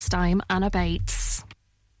Next, I'm Anna Bates.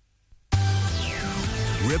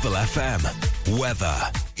 Ribble FM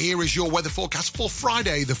weather. Here is your weather forecast for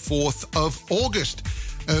Friday, the 4th of August.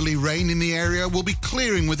 Early rain in the area will be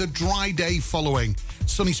clearing with a dry day following.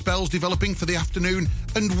 Sunny spells developing for the afternoon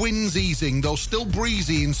and winds easing, though still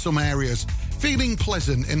breezy in some areas. Feeling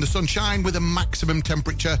pleasant in the sunshine with a maximum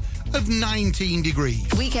temperature of 19 degrees.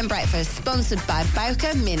 Weekend Breakfast, sponsored by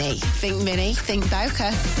Bowker Mini. Think Mini, think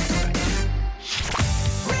Bowker.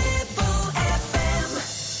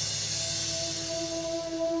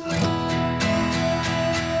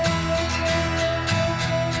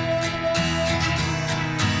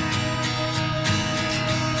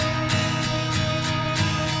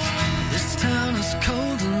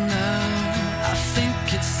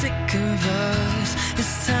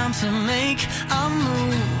 To make a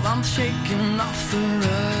move, I'm shaking off the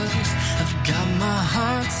rust. I've got my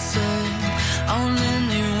heart set on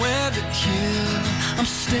anywhere but here. I'm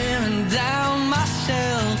staring down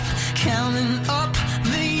myself, counting up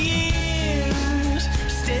the years.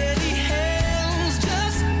 Steady hands,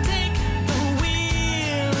 just take the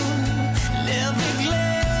wheel. Every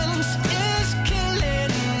glance is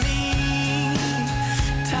killing me.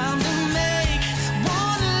 Time to make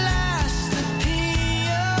one last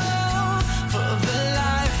appeal for the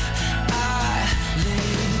life I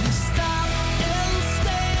live. Stop and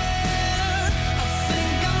stare. I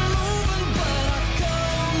think I'm moving, but I go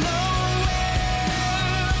nowhere.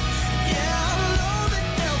 Yeah, I know that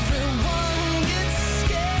everyone gets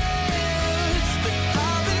scared, but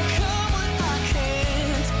I've become what I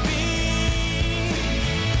can't be.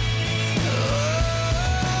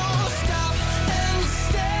 Oh, stop and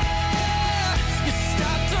stare. You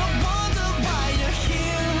start to wonder why you're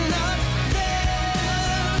here, not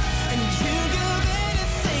there. And you give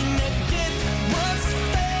anything to get what's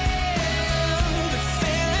fair, but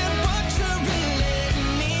fair ain't what you really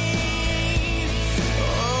need.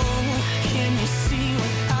 Oh, can you see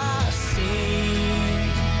what I see?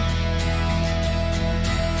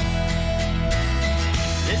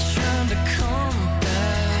 They're trying to come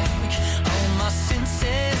back. All my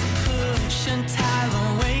senses push and tie the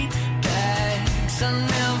weight back. I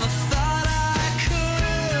never thought I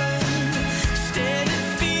could. Steady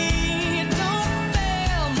feet, don't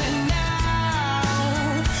fail me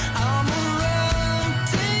now. I'ma run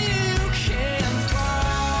till you can't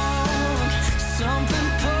walk. Something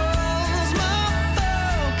pulls my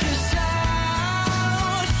focus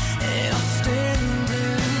out, and I'm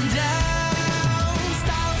standing down.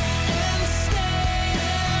 Stop and stare.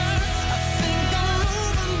 I think I'm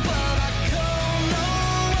moving, but I go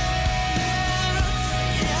nowhere.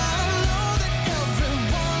 Yeah, I know that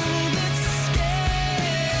everyone gets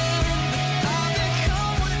scared, but I've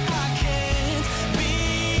become what I can't be.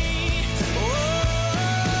 Oh,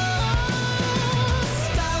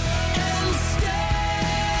 stop and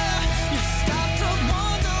stare. You start to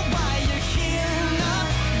wonder why you're here, not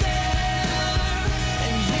there.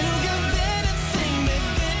 And you give anything to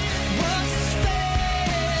get what's fair,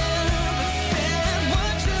 but fair ain't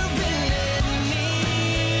what you really need.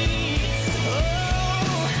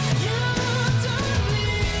 Oh, you don't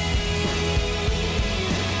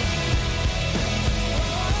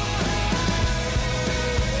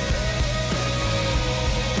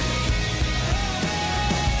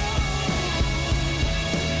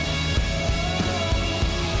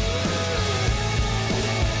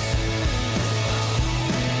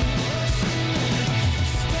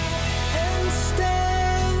and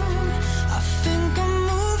stare. I think I'm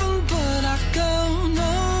moving, but I go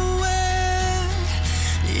nowhere.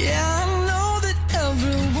 Yeah, I know that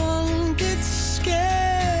everyone gets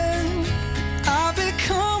scared. I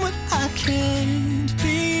become what I can't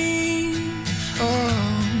be.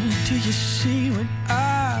 Oh, do you see what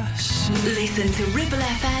I see? Listen to Ribble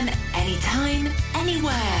FM anytime,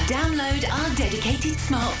 anywhere. Download our dedicated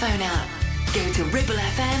smartphone app. Go to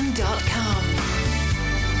ribblefm.com.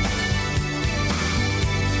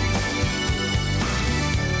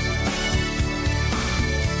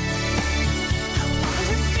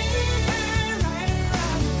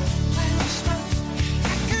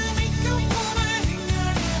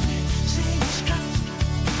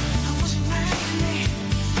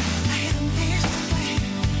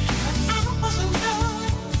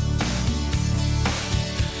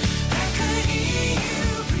 I could hear you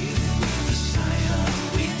breathing with the sigh of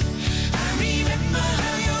wind. I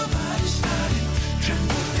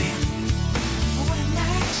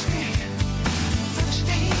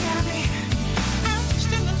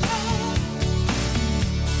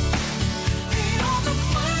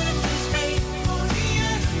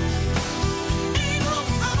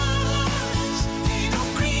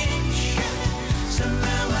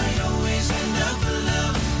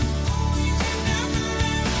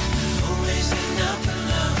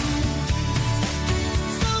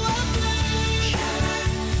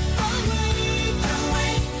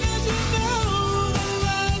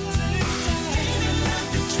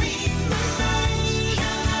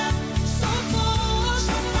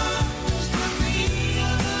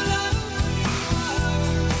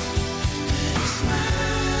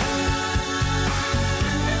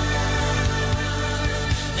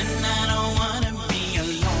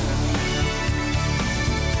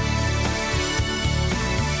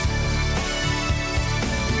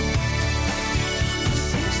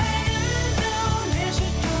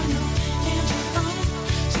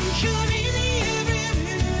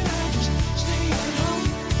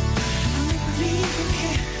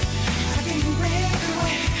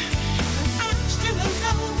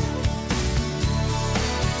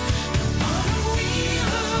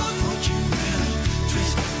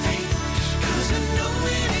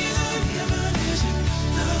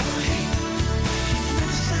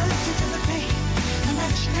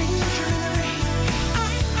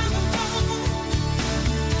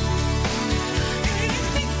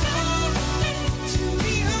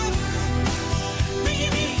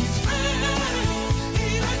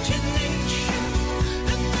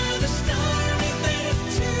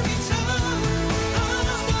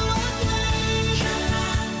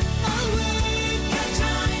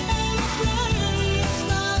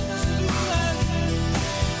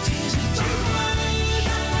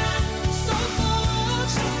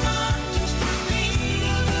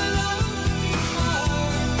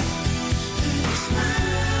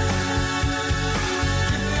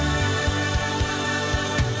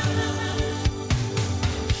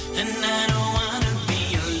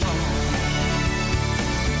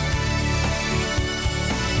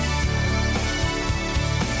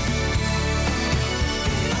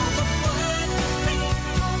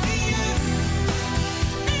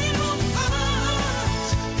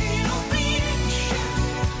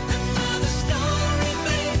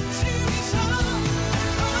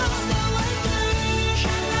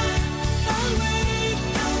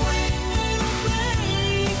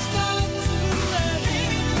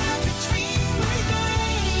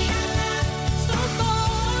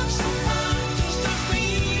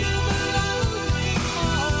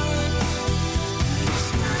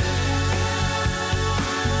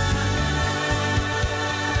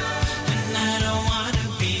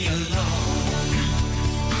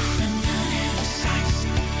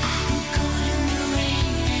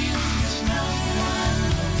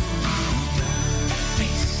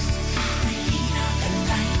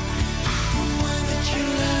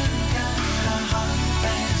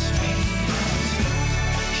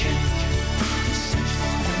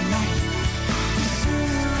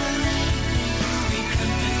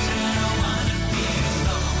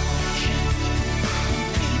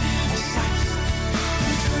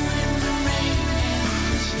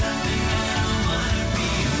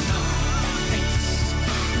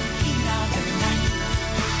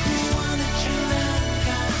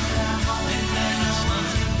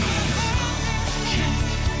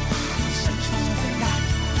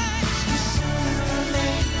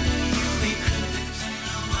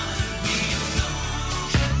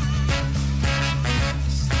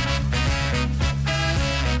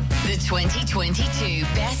 2022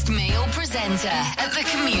 Best Male Presenter at the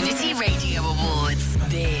Community Radio Awards.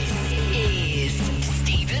 This is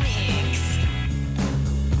Stephen Higgs.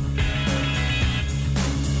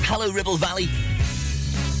 Hello, Ribble Valley.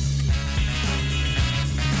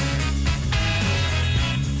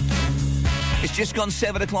 It's just gone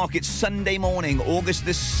 7 o'clock. It's Sunday morning, August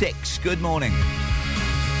the 6th. Good morning.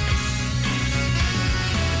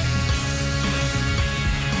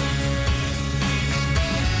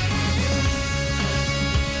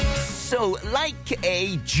 So, like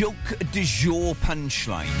a joke du jour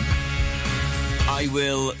punchline, I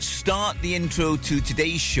will start the intro to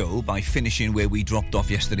today's show by finishing where we dropped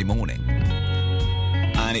off yesterday morning.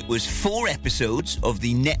 And it was 4 episodes of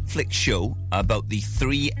the Netflix show about the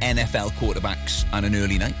 3 NFL quarterbacks and an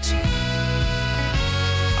early night.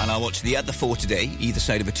 And I'll watch the other 4 today, either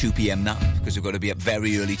side of a 2 p.m. nap, because I've got to be up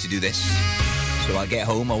very early to do this. So I'll get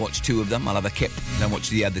home, I'll watch 2 of them, I'll have a kip, then watch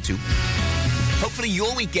the other 2. Hopefully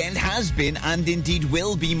your weekend has been, and indeed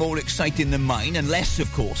will be, more exciting than mine, unless,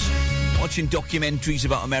 of course, watching documentaries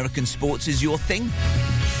about American sports is your thing.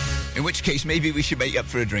 In which case, maybe we should make up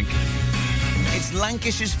for a drink. It's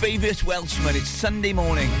Lancashire's favourite Welshman. It's Sunday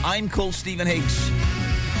morning. I'm called Stephen Higgs.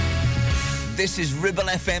 This is Ribble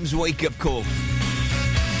FM's wake-up call.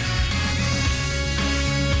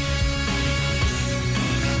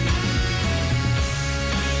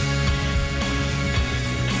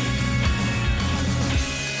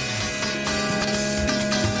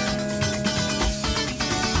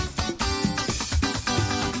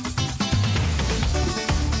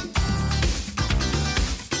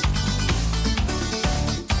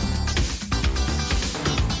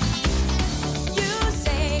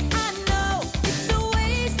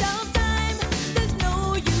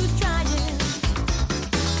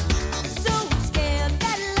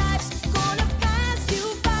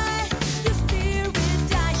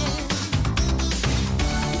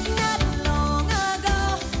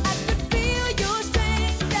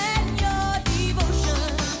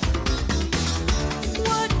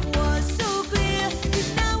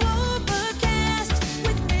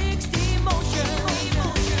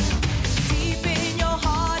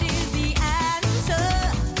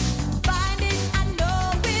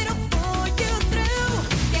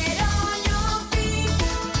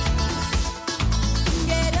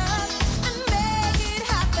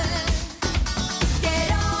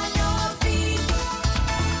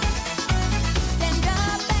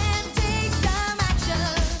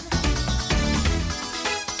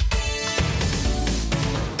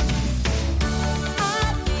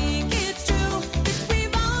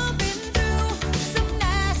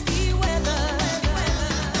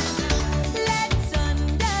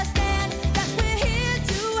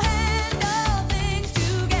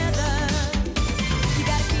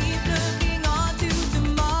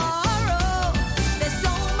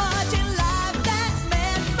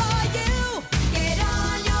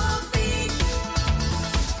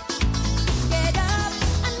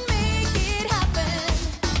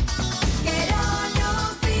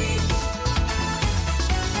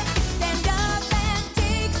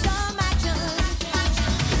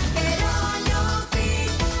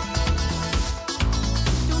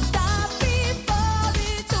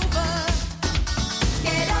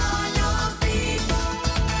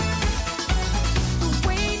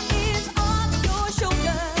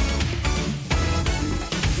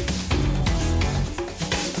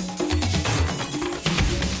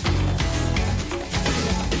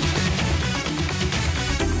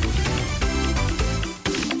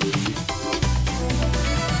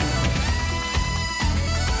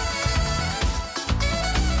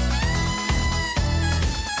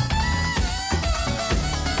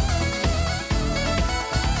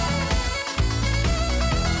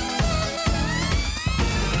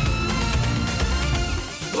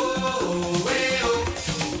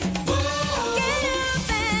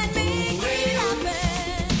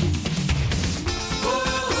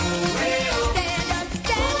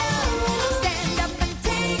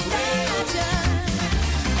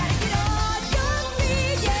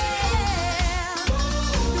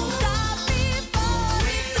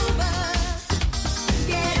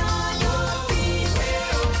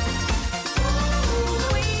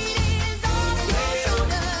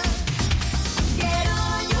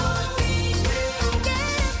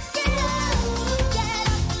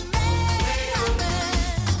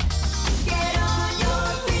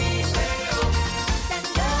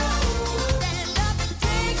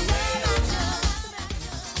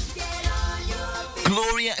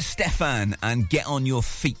 Stefan, and get on your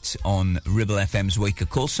feet on Ribble FM's Wake Up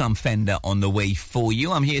Call. Sam Fender on the way for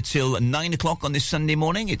you. I'm here till 9 o'clock on this Sunday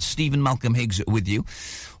morning. It's Stephen Malcolm Higgs with you,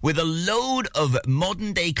 with a load of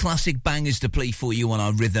modern-day classic bangers to play for you on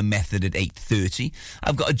our rhythm method at 8:30.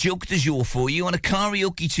 I've got a joke du jour for you and a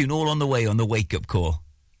karaoke tune all on the way on the Wake Up Call.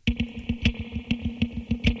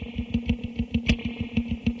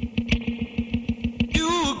 You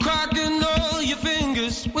were cracking all your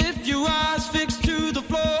fingers with your eyes fixed to the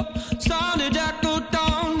floor. Sounded echoed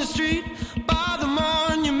down the street by the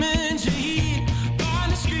monument you heat.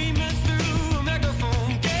 Blind screaming through a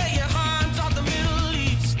megaphone. Get your hands off the Middle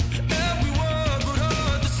East. Every word would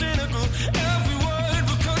hurt the cynical. Every word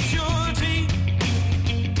would cut your teeth.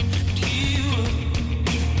 You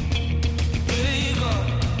play God.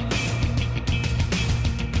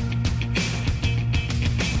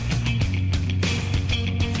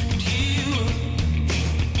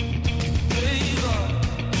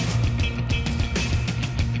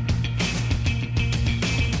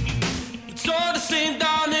 Sing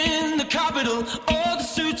down in the Capitol, all the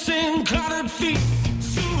suits and crowded feet.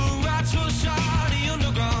 Sewer rats will shout the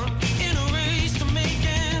underground in a race to make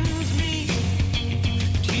ends meet.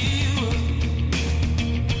 You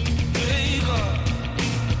play God.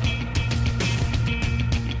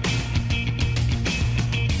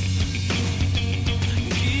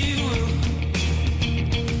 You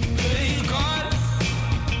play God.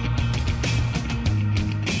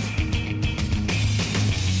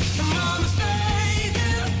 Mama,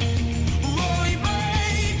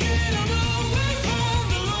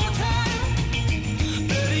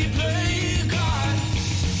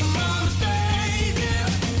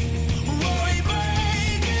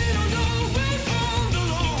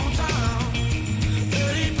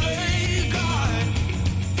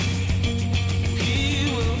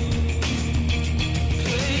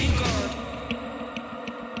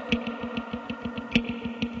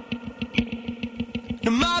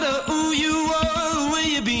 no matter who you are or where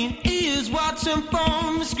you've been, he is watching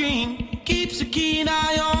from the screen. Keeps a keen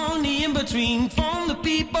eye on the in-between, from the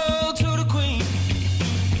people to the queen.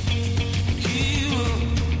 He will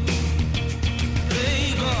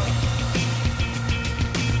play God.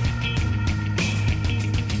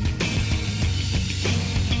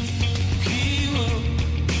 He will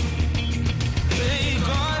play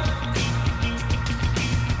God.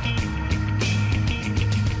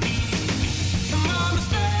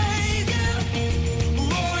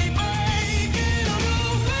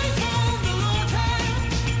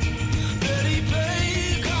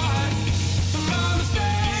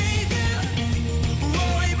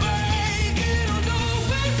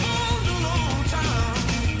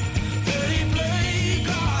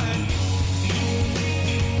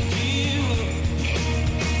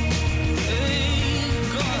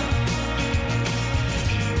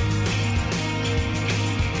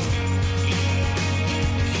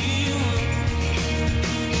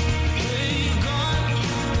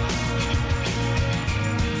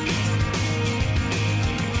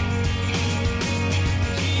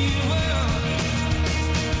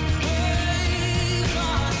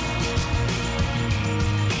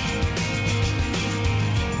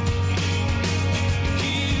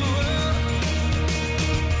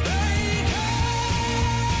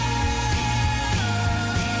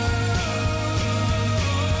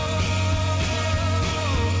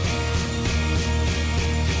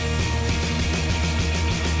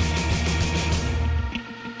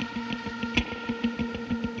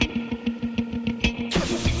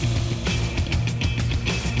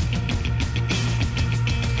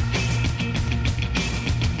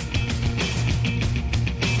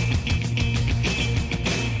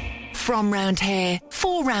 From round here,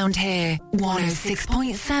 for round here,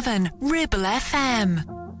 106.7 Ribble FM.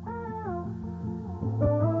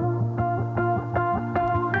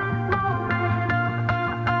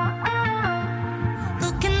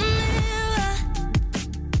 Look in the mirror,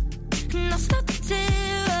 and I start to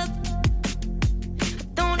tear up. I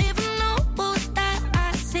don't even know what that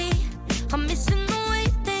I see. I'm missing the way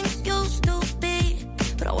things used to be,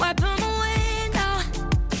 but I wipe them away now,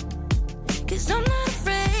 'cause I'm not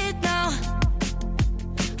afraid now.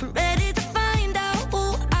 I'm ready to find out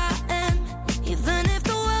who I am, even if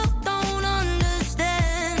the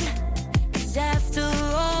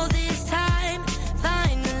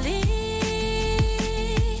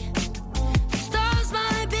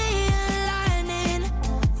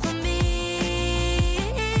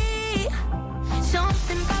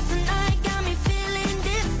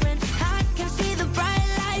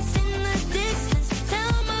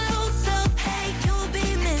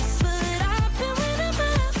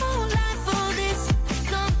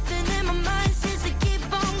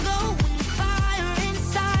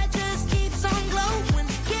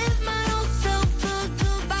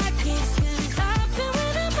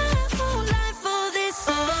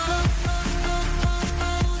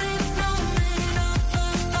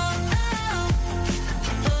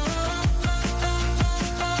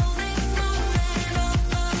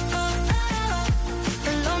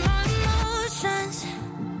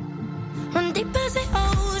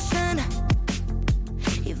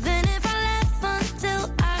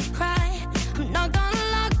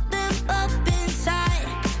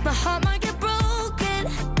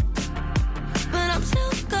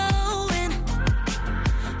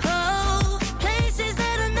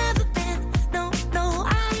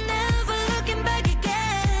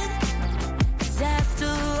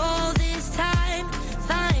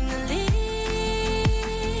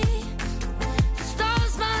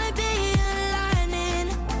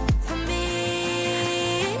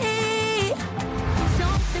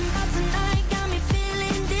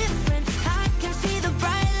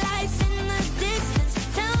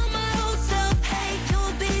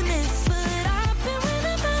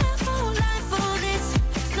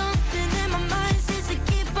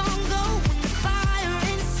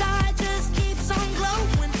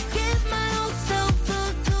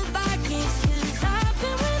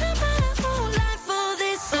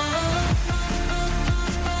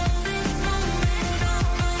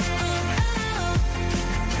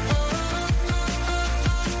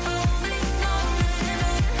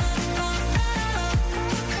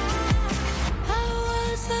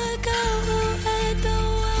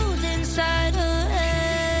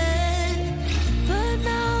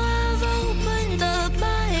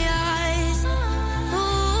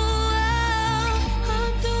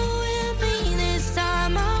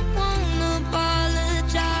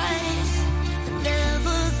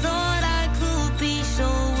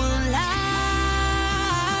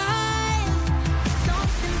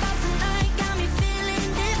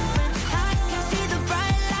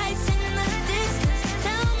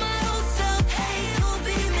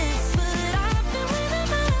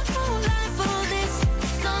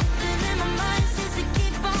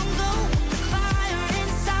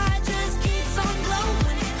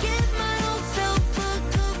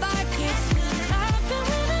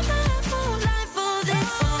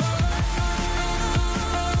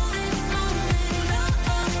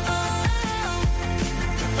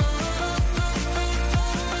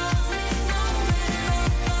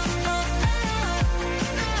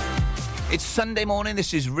It's Sunday morning.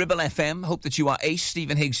 This is Ribble FM. Hope that you are ace.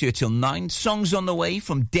 Stephen Higgs here till 9. Songs on the way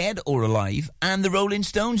from Dead or Alive and the Rolling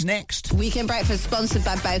Stones next. Weekend breakfast sponsored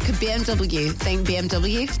by Bowker BMW. Think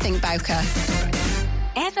BMW, think Bowker.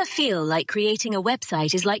 Ever feel like creating a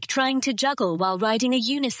website is like trying to juggle while riding a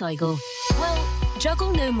unicycle? Well,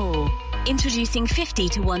 juggle no more. Introducing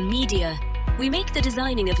 50-to-1 Media. We make the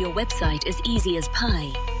designing of your website as easy as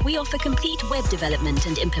pie. We offer complete web development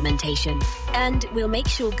and implementation. And we'll make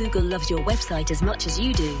sure Google loves your website as much as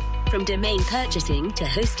you do. From domain purchasing to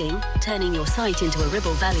hosting, turning your site into a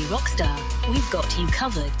Ribble Valley rockstar, we've got you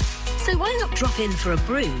covered. So why not drop in for a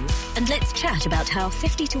brew and let's chat about how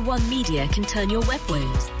 50-to-1 Media can turn your web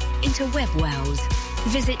woes into web wows.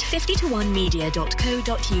 Visit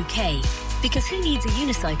 50to1media.co.uk because who needs a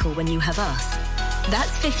unicycle when you have us?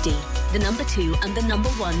 That's 50, the number 2 and the number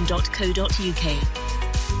 1.co.uk.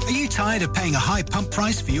 Are you tired of paying a high pump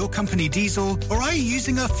price for your company diesel? Or are you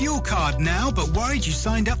using a fuel card now but worried you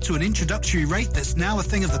signed up to an introductory rate that's now a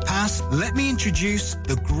thing of the past? Let me introduce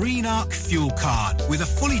the Green Arc Fuel Card. With a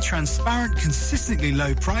fully transparent, consistently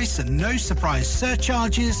low price and no surprise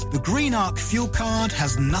surcharges, the Green Arc Fuel Card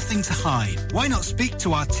has nothing to hide. Why not speak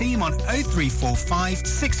to our team on 0345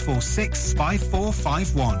 646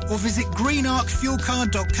 5451 or visit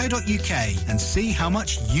greenarcfuelcard.co.uk and see how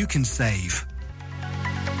much you can save.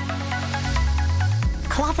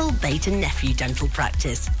 Clavel Bait and Nephew Dental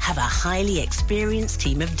Practice have a highly experienced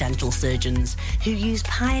team of dental surgeons who use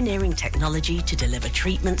pioneering technology to deliver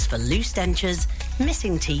treatments for loose dentures,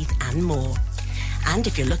 missing teeth and more. And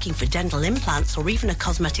if you're looking for dental implants or even a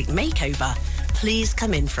cosmetic makeover, please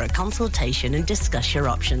come in for a consultation and discuss your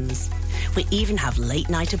options. We even have late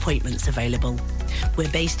night appointments available.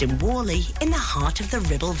 We're based in Worley in the heart of the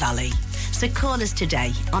Ribble Valley. So call us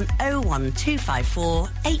today on 01254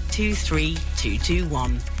 823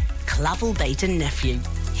 221. Clavel Bait and Nephew,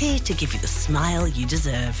 here to give you the smile you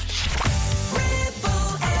deserve.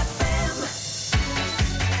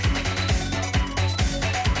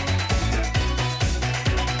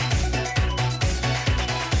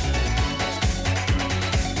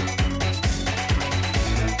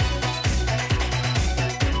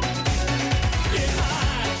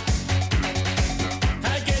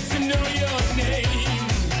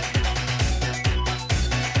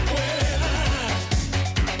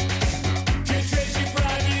 Trace your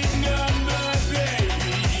private number,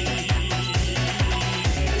 baby.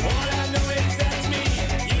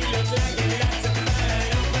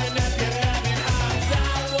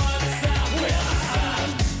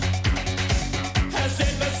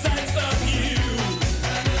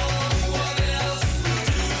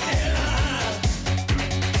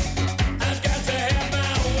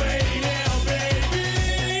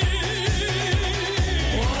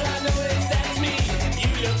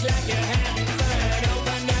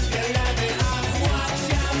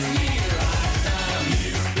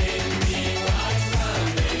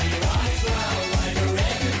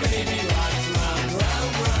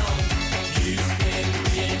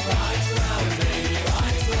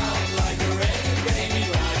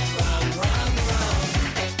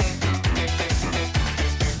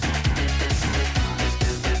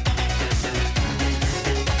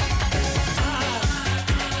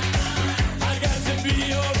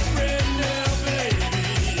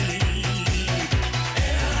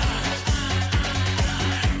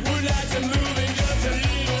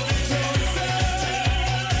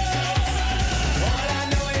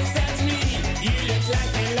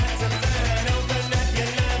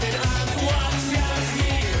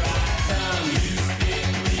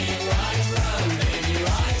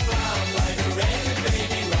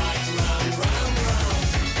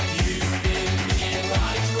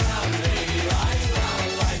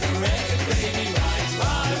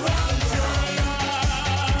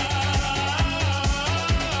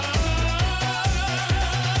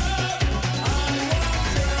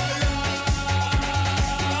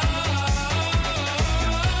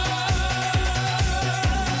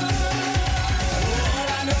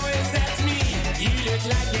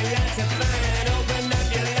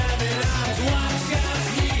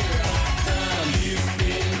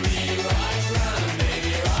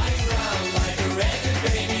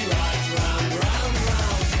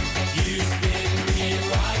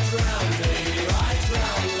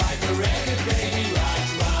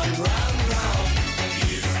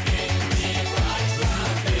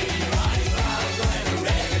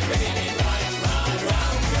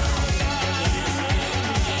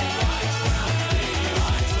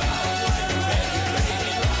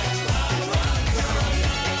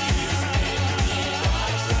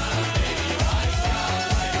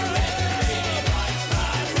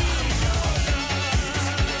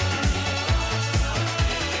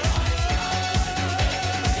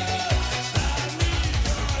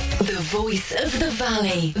 voice of the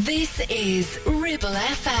valley. This is Ribble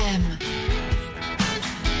FM.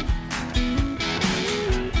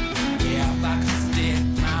 If I could stick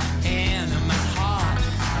my hand in my heart,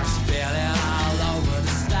 I'd spill it all over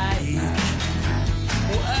the stage.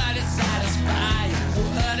 Would it satisfy you?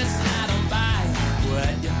 Would it satisfy you?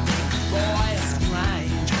 Would you think the boy is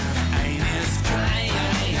strange? Ain't it strange?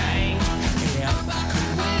 If I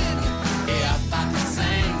could win, if I could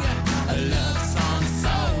sing a love song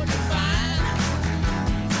so divine,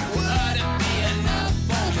 would it be enough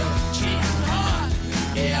for your cheating heart?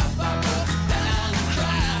 If I put down and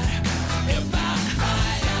cried, if I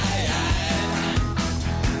cried,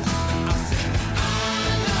 I said, I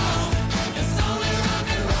know it's only rock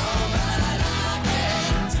and roll, but I like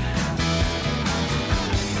it.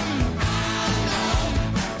 I know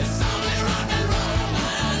it's only rock and roll,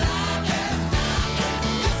 but I like it.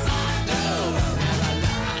 Yes, I do. I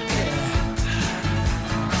like it.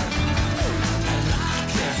 I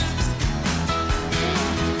like it.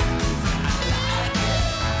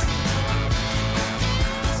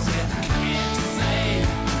 Said, can't you see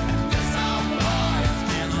this old boy has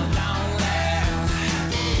been a lonely?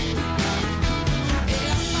 If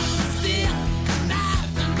I could stick a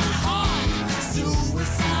knife in my heart,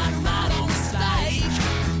 suicide right on the stage,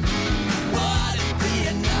 would it be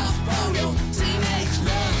enough for your teenage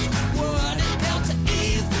love? Would it help to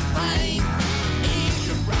ease the pain, ease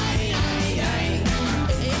your brain?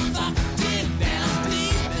 If I could dig down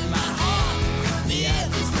deep in my heart, there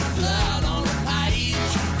is the blood on the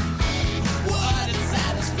page. Would it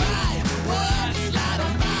satisfy? Would it slide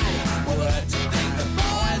on by? Would you think the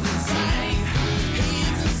boy's insane?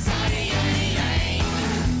 He's insane.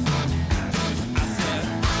 I said,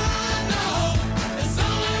 I know it's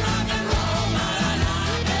only rock and roll, but I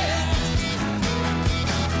like it.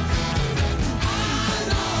 I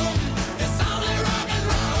know it's only rock and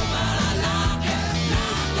roll, but I like it.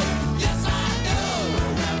 Yes, I do.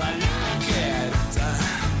 Well, I like it.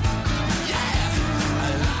 Yeah,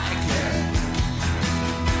 I like it.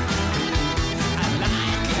 I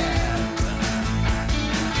like it.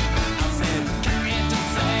 I said, can't you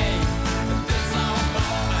say that this old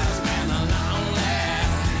boy has been a lonely?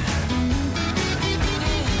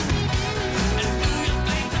 And do you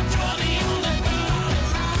think that you're the only one?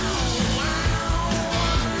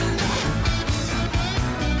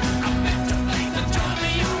 I bet you think that you're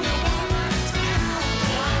the only one.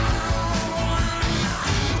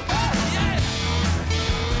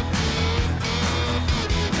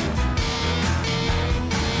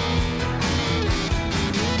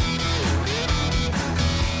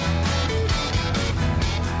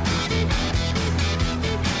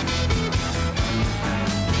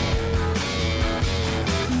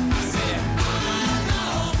 I said, I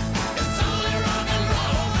know it's only rock and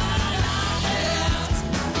roll, but I like it.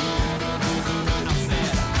 I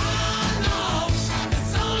said, I know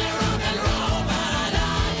it's only rock and roll, but I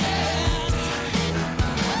like it.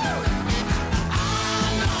 I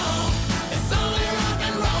know it's only rock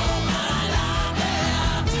and roll, but I like it.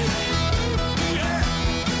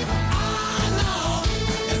 I know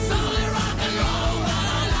it's only rock and roll, but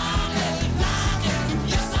I like it.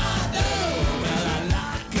 Yes, I do. Well, I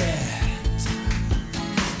like it.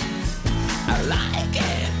 I like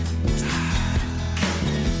it.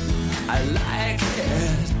 I like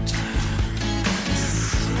it.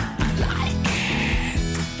 I like it.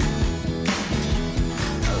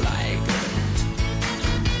 I like it.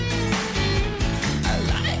 I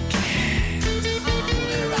like it.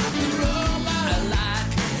 Only rock and roll, but I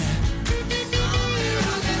like it. Only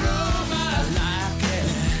rock and roll, but I like it.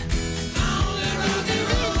 Only rock and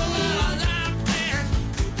roll, but I like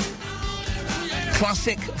it.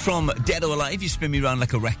 Classic from Dead or Alive, You Spin Me Round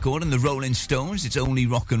Like a Record, and the Rolling Stones. It's only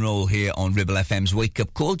rock and roll here on Ribble FM's Wake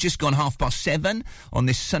Up Call. Just gone 7:30 on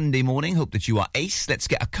this Sunday morning. Hope that you are ace. Let's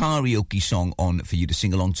get a karaoke song on for you to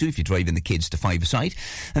sing along to if you're driving the kids to five-a-side.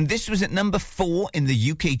 And this was at number 4 in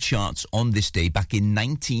the UK charts on this day back in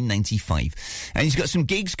 1995. And he's got some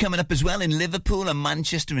gigs coming up as well in Liverpool and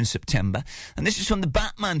Manchester in September. And this is from the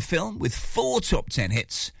Batman film with 4 top 10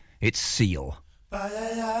 hits. It's Seal.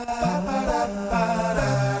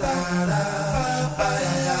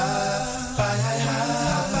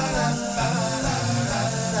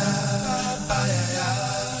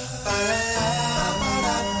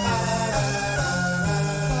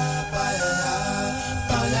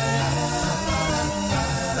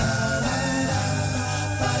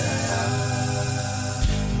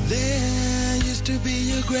 There used to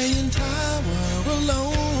be a graying tower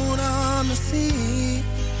alone on the sea.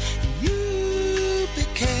 You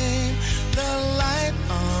became the light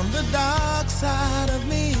on the dark side of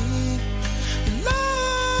me.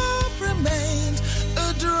 Love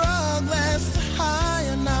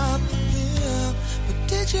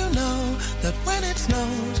that when it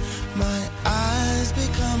snows, my eyes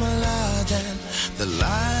become large and the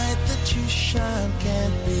light that you shine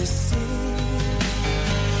can't be seen.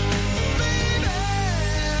 Baby,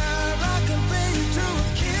 I compare you to a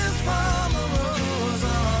kiss from a rose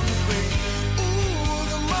on the grave. Ooh,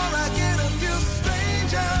 the more I get of you,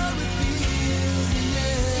 stranger it feels,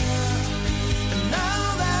 yeah. And now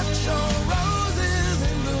that your rose is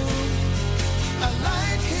in bloom, a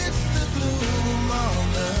light hits the gloom on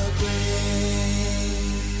the grave.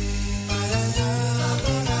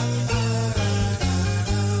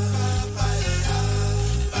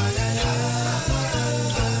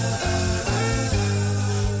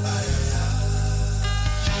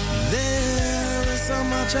 There is so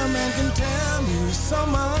much a man can tell you, so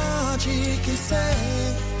much he can say.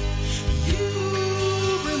 You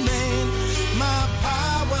remain my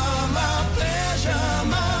power, my pleasure,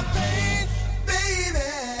 my pain,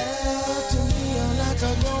 baby. To me, you're like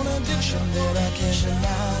a grown addiction that I can't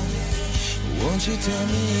deny. Won't you tell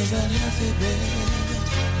me, is that healthy, baby?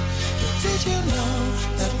 Did you know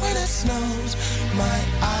that when it snows, my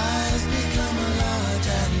eyes become large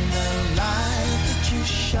and the light that you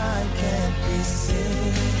shine can't be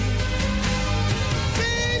seen?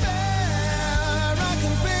 Baby, I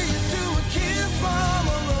compare you to a kiss from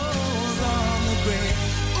a rose on the grave.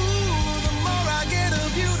 Ooh, the more I get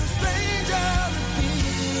of you, the stranger it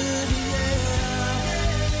feels, yeah.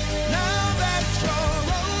 Now that your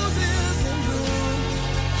rose is in bloom,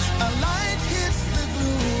 a light hits the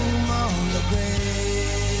gloom on the grave.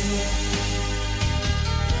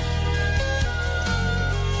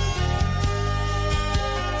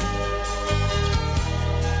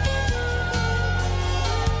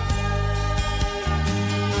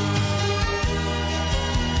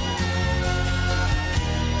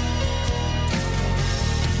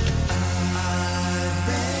 I've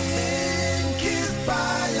been kissed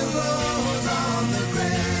by a rose on the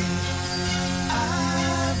grave.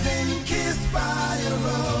 I've been kissed by a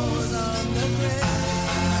rose on the grave.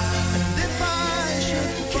 And if I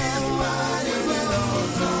should kiss by a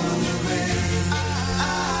rose on the grave,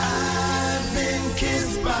 I've been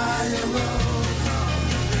kissed by a rose on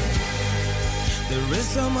the grave. There is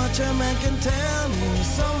so much a man can tell me,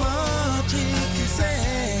 so much he can say.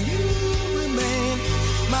 You remain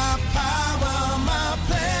my power, my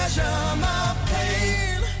pleasure, my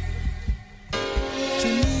pain. To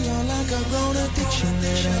me, you're like a grown addiction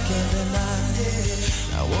that I can't deny.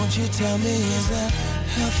 Now won't you tell me, is that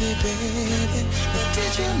healthy, baby? But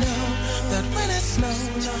did you know that when it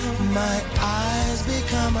snows, my eyes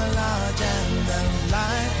become large and the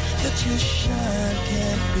light that you shine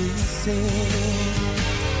can't be seen?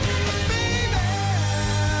 Baby,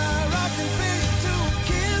 I can feel you to a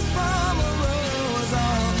kiss from a rose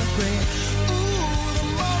on the grave. Ooh, the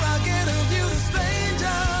more I get of you, the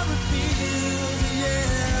stranger it feels,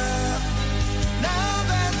 yeah. Now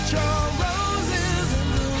that your rose is in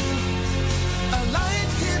bloom, a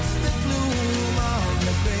light hits the gloom on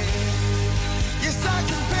the grave. Yes, I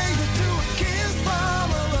can pay you to a kiss from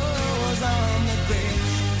a rose on the grave.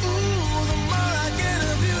 Ooh, the more I get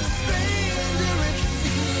of you, the stranger it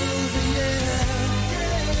feels, yeah.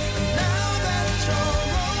 And now that your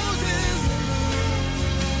rose is in bloom,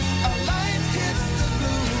 a light hits the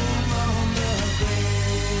gloom on the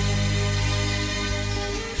grave.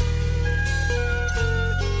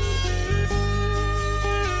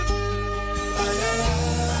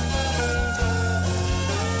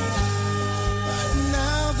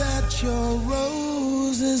 Now that your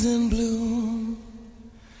rose is in bloom,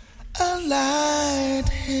 a light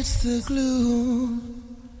hits the gloom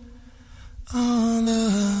on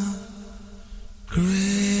the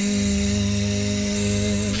grave.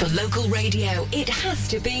 For local radio, it has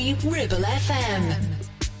to be Ribble FM.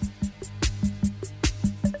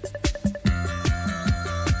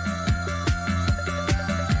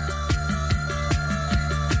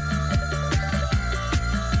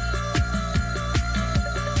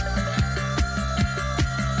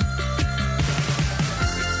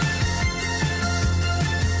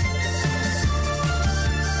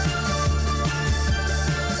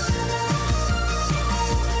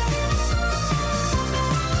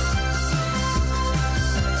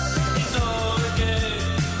 It's all again.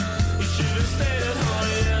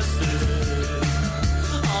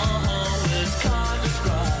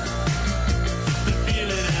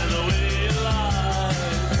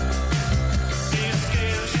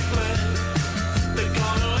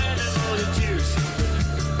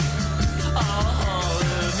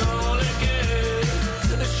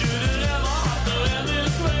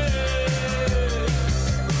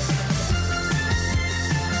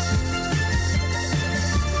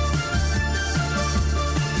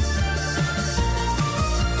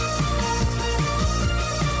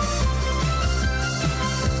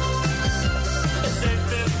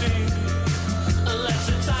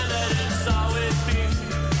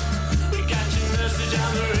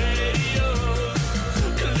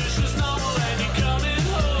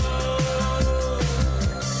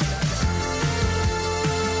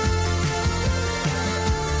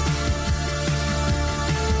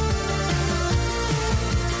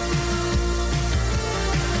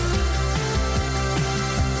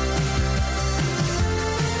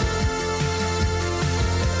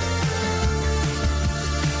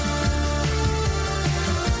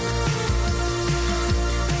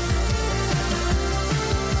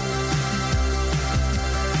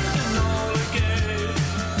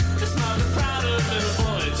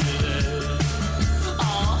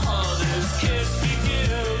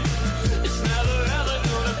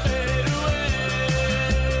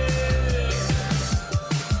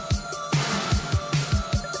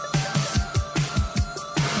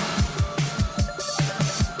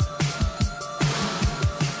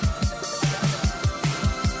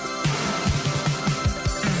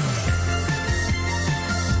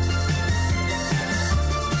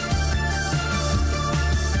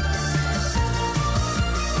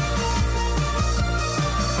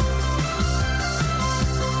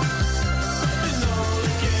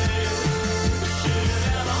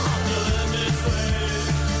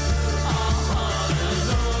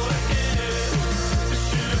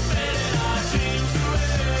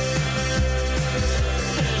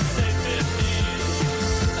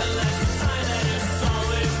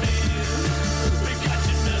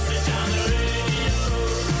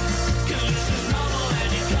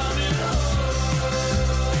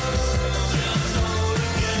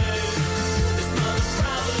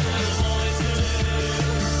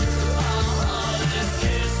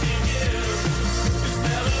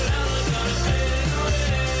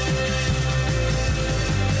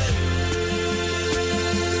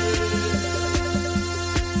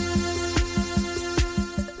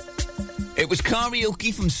 was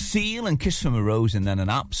Karaoke from Seal and Kiss from a Rose, and then an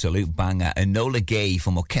absolute banger, Enola Gay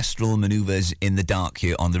from Orchestral Manoeuvres in the Dark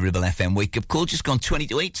here on the Ribble FM Wake Up Call. Just gone 20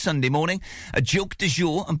 to 8 Sunday morning. A joke du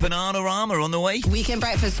jour and Bananarama on the way. Weekend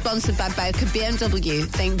breakfast sponsored by Bowker BMW.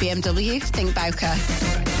 Think BMW, think Bowker.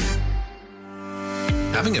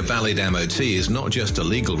 Having a valid MOT is not just a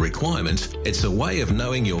legal requirement, it's a way of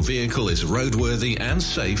knowing your vehicle is roadworthy and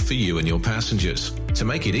safe for you and your passengers. To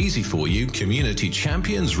make it easy for you, Community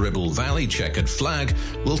Champions Ribble Valley Checkered Flag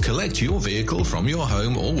will collect your vehicle from your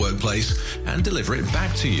home or workplace and deliver it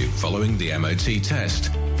back to you following the MOT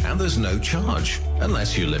test. And there's no charge,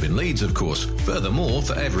 unless you live in Leeds, of course. Furthermore,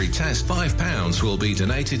 for every test, £5 will be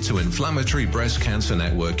donated to Inflammatory Breast Cancer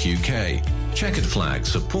Network UK. Checkered Flag,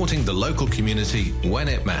 supporting the local community when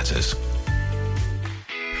it matters.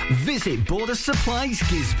 Visit Border Supplies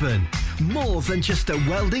Gisborne. More than just a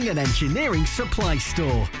welding and engineering supply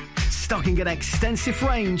store. Stocking an extensive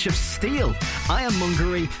range of steel,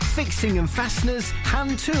 ironmongery, fixing and fasteners,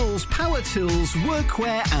 hand tools, power tools,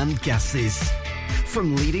 workwear and gases.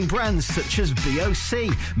 From leading brands such as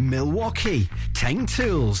BOC, Milwaukee, Tang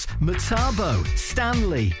Tools, Metabo,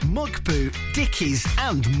 Stanley, Muckboot, Dickies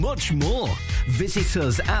and much more. Visit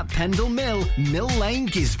us at Pendle Mill, Mill Lane,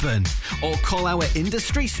 Gisborne, or call our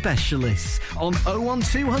industry specialists on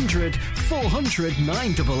 01200 400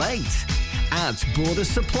 988. At Border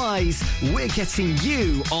Supplies, we're getting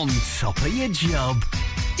you on top of your job.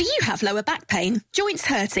 Do you have lower back pain, joints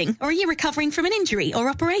hurting, or are you recovering from an injury or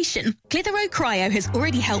operation? Clitheroe Cryo has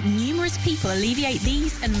already helped numerous people alleviate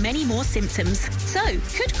these and many more symptoms. So,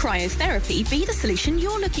 could cryotherapy be the solution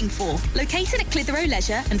you're looking for? Located at Clitheroe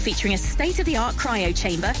Leisure and featuring a state-of-the-art cryo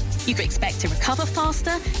chamber, you can expect to recover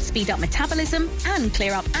faster, speed up metabolism, and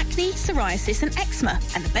clear up acne, psoriasis, and eczema.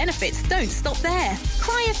 And the benefits don't stop there.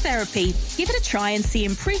 Cryotherapy. Give it a try and see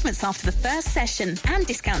improvements after the first session, and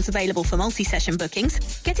discounts available for multi-session bookings.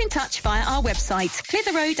 Get in touch via our website,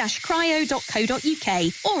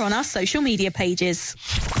 clitheroe-cryo.co.uk, or on our social media pages.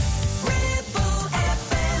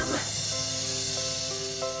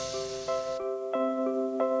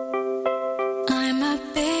 I'm a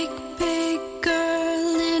big, big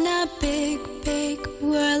girl in a big, big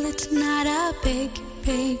world. It's not a big,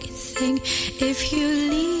 big thing if you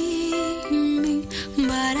leave me,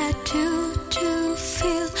 but I do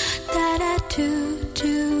feel that I do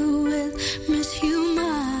will miss you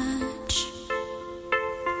much,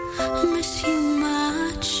 miss you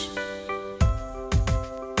much.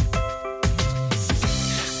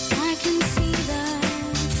 I can see the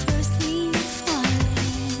first leaf falling.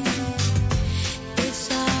 It's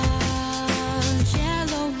all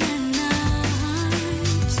yellow and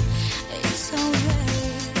nice. It's so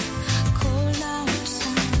very cold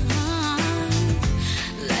outside,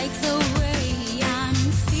 like the way I'm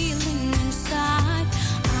feeling inside.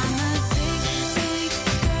 I'm a big, big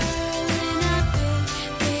girl in a big,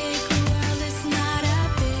 big world. It's not a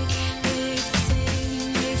big, big thing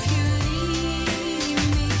if you leave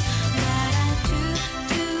me, but I do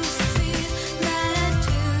feel that I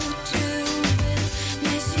do will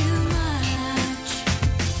miss you much,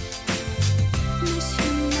 miss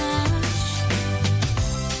you much.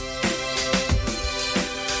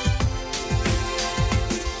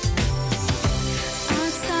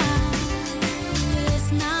 Outside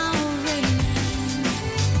it's now raining,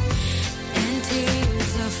 and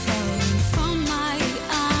tears are falling from my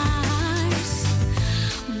eyes.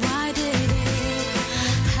 Why did it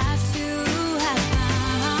have to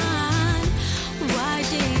happen? Why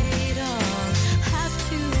did it all have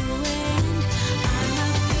to end? I'm a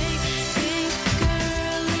big, big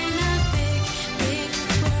girl in a big, big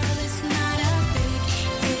world. It's not a big,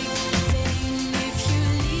 big thing if you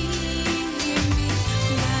leave me,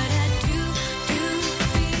 but I do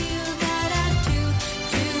feel that I do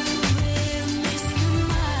will miss you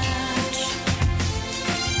much,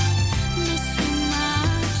 miss you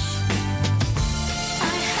much. I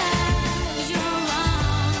had your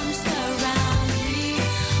arms around me,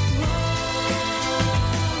 warm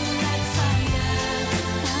like fire,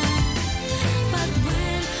 but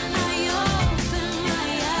when I open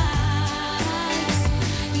my eyes,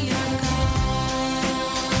 you're gone. I'm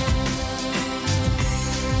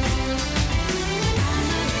a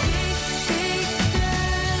big, big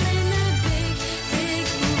girl in a big, big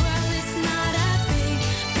world. It's not a big,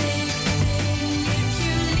 big thing if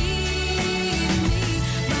you leave me,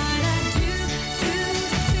 but I do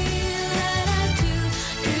feel that I do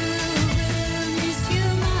will miss you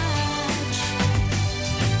much,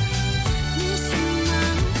 miss you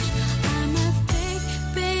much. I'm a big,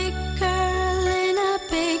 big girl in a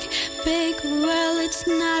big, big world. It's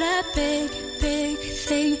not a big, big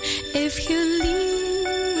thing if you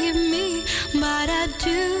leave me,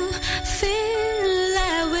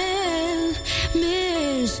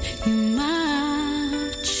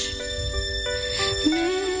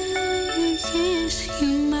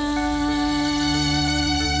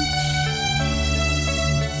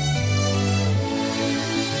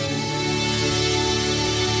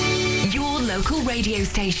 radio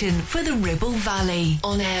station for the Ribble Valley.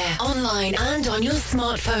 On air, online and on your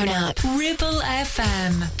smartphone app. Ribble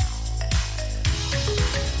FM.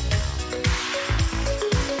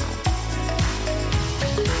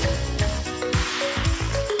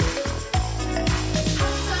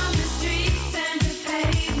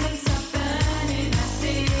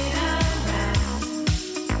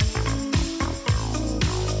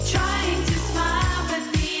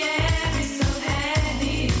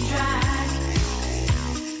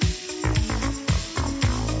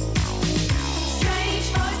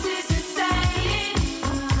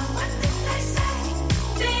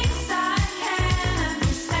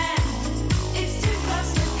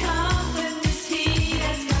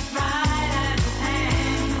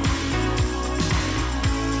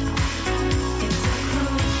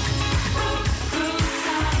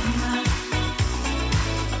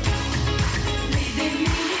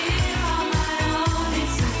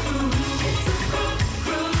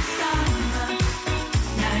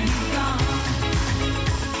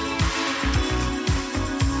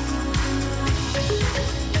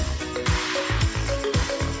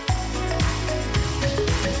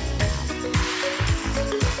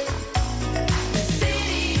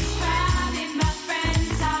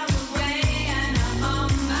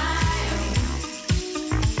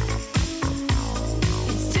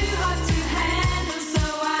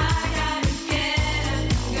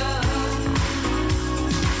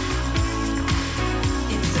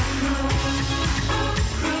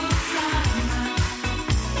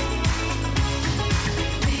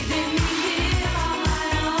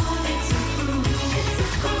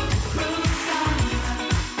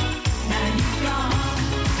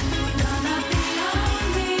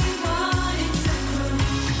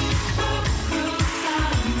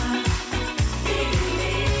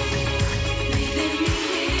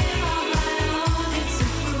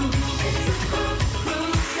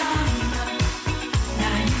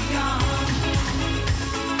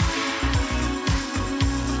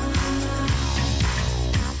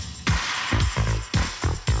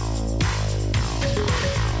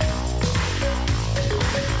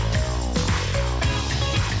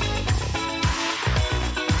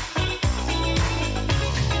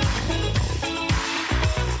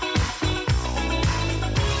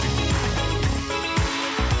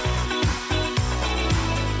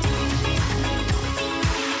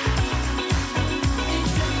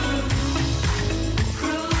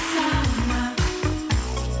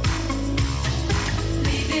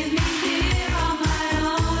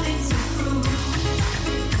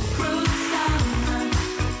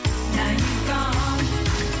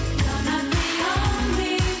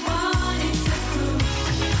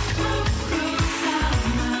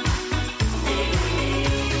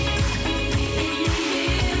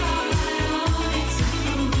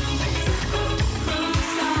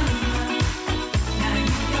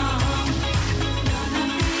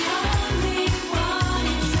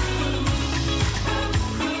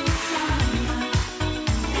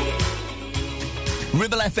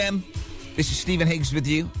 Ribble FM. This is Stephen Higgs with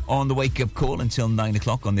you on the wake-up call until 9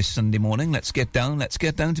 o'clock on this Sunday morning. Let's get down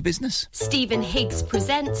to business. Stephen Higgs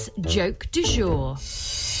presents Joke du Jour.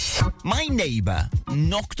 My neighbour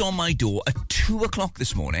knocked on my door at 2 o'clock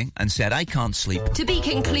this morning and said, I can't sleep. To be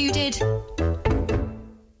concluded.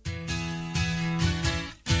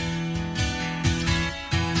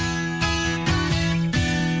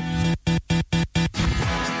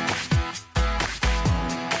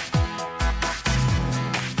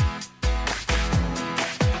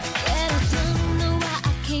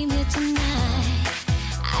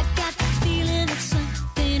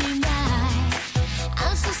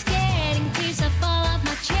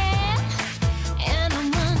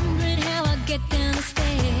 Get down the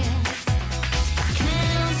stairs.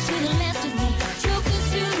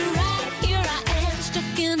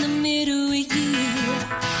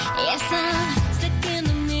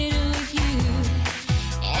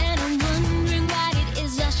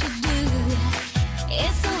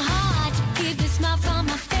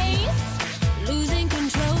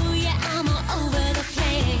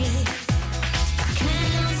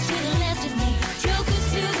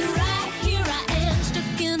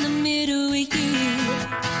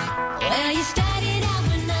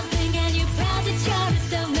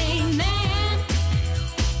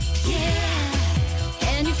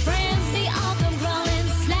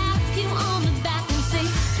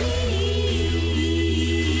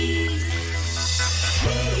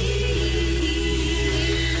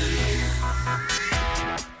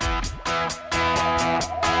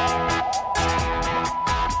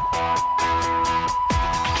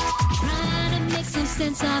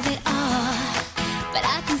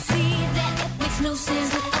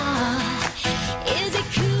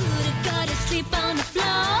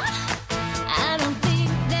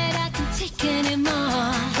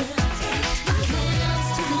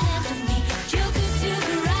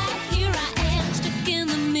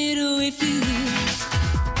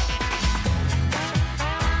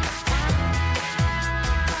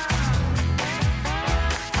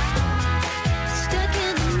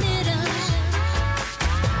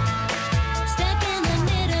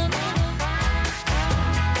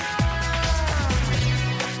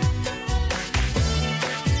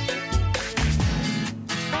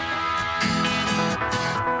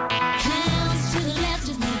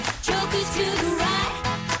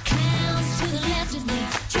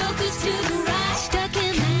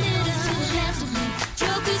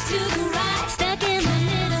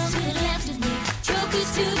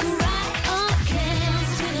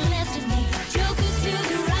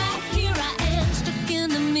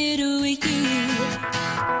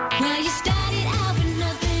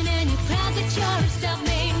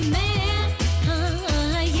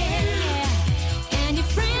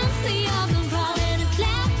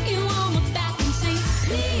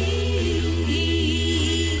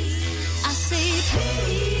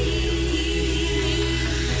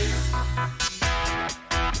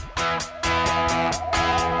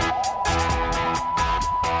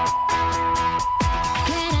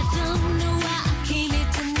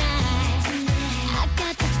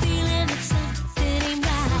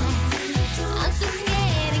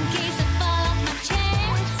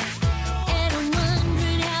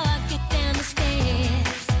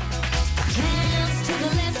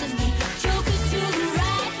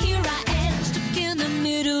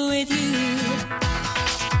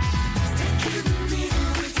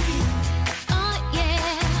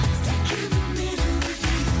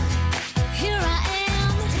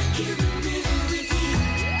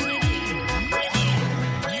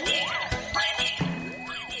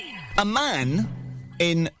 A man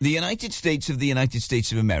in the United States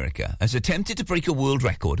of America has attempted to break a world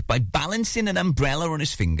record by balancing an umbrella on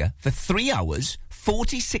his finger for 3 hours,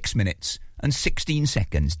 46 minutes and 16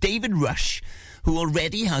 seconds. David Rush, who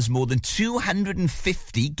already has more than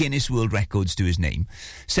 250 Guinness World Records to his name,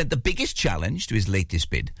 said the biggest challenge to his latest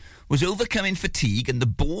bid was overcoming fatigue and the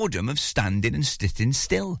boredom of standing and sitting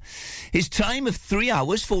still. His time of 3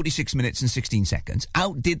 hours, 46 minutes and 16 seconds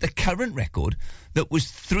outdid the current record that was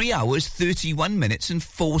 3 hours, 31 minutes and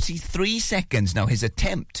 43 seconds. Now, his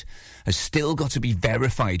attempt has still got to be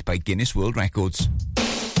verified by Guinness World Records.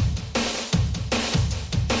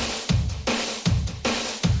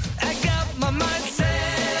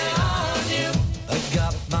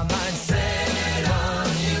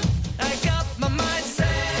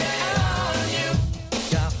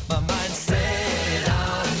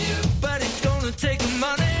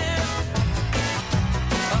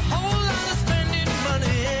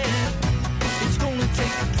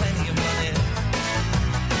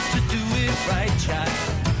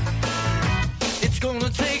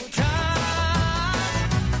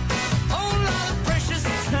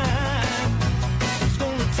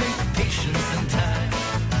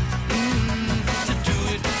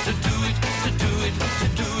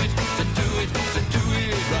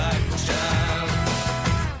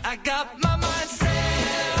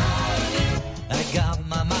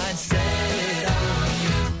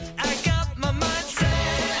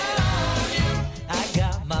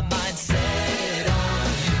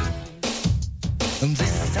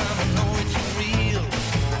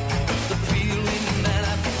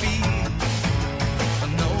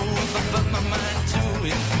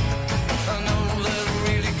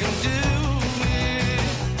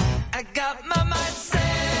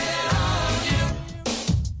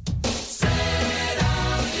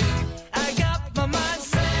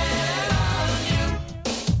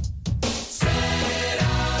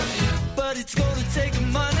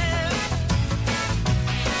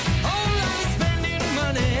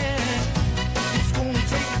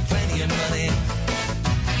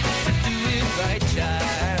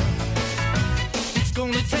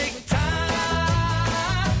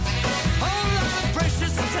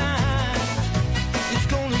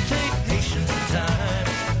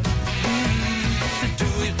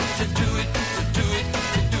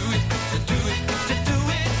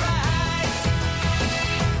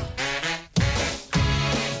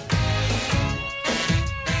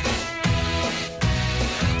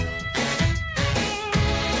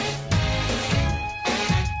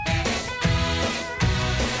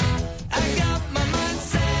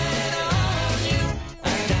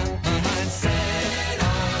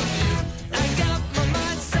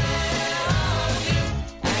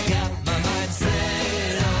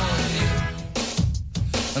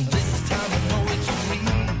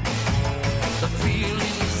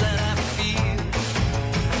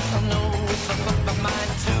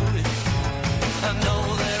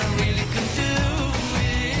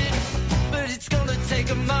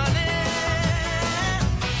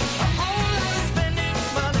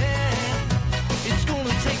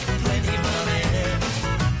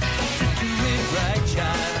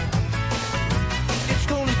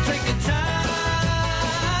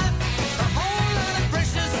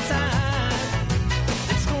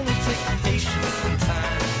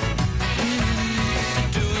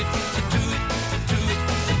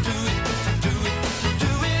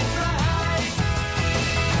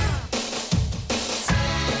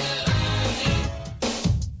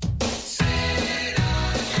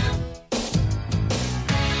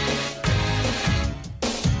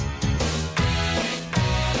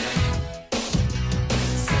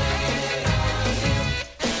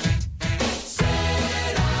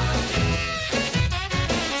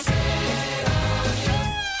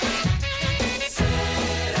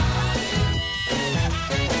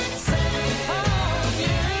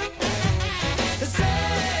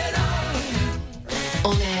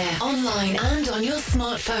 Online and on your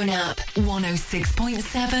smartphone app.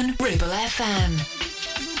 106.7 Ribble FM.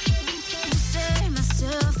 Say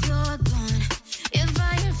myself, you're gone. If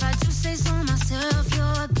I do say so myself,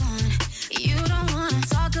 you're gone. You don't wanna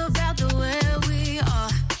talk about the way we are.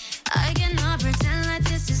 I cannot pretend like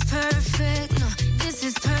this is perfect. No, this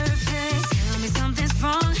is perfect. Tell me something's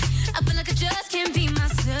wrong. I feel like I just can't be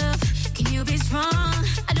myself. Can you be strong?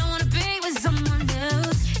 I don't wanna be with someone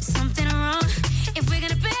else. Something wrong. If we're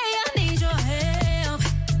gonna be, I need your help.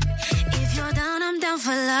 If you're down, I'm down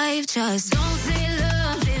for life. Just don't say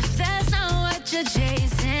love if that's not what you're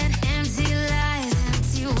chasing. Empty lies,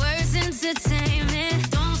 empty words,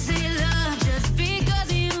 entertainment. Don't say love just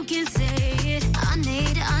because you can say it. I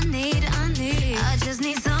need. I just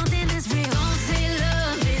need something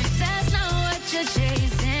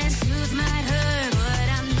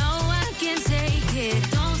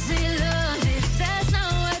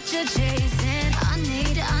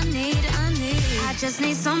just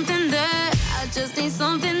need something that, I just need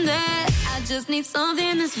something that, I just need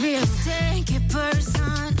something that's real. Take it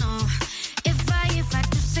personal. If I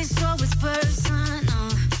just say so, it's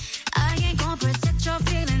personal. I ain't gonna protect your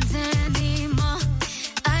feelings anymore.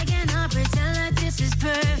 I cannot pretend like this is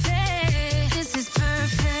perfect. This is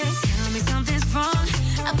perfect. Tell me something's wrong.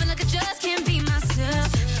 I feel like I just can't be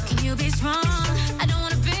myself. Can you be strong? I don't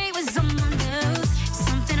wanna be with someone else.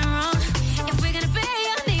 Something wrong. If we're gonna be,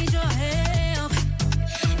 I need your help.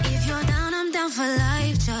 If you're down, I'm down for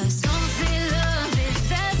life. Just don't say love if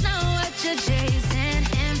that's not what you're chasing.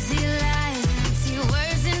 Empty lies, empty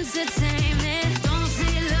words, entertainment. Don't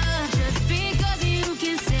say love just because you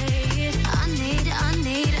can say it.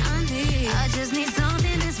 I just need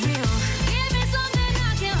something that's real. Give me something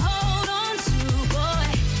I can hold on to, boy.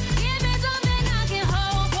 Give me something I can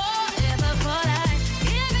hold forever for life.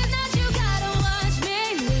 If it's not, you gotta watch me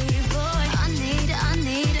leave, boy.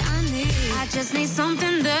 I just need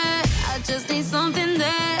something that, I just need something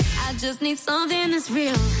that, I just need something that's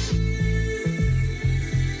real.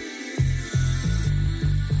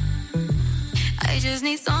 I just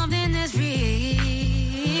need something that's real.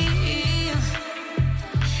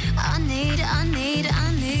 I need. I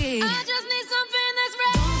just need something that's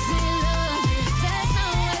real. Don't say love if that's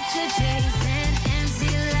not what you're chasing.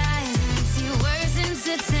 Empty lies, empty words,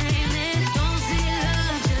 entertainment. Don't say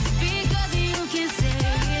love just because you can say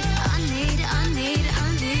it.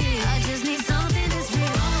 I just need something that's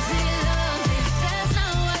real. Don't say love if that's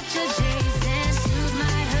not what you're chasing. Soothe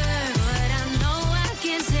my hurt, but I know I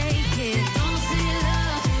can take it. Don't say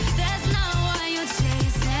love if that's not what you're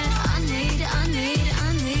chasing.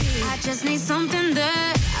 I just need something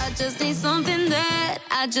that, I just need something that,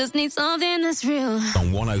 I just need something that's real.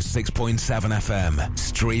 On 106.7 FM,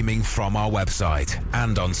 streaming from our website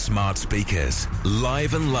and on smart speakers,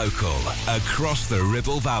 live and local, across the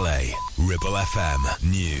Ribble Valley. Ribble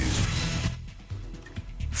FM News.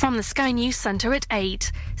 From the Sky News Centre at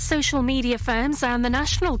 8, social media firms and the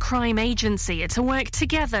National Crime Agency are to work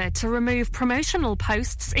together to remove promotional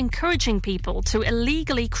posts encouraging people to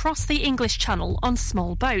illegally cross the English Channel on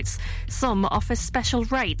small boats. Some offer special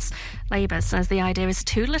rates. Labour says the idea is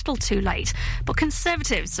too little too late, but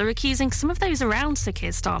Conservatives are accusing some of those around Sir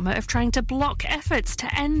Keir Starmer of trying to block efforts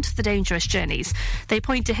to end the dangerous journeys. They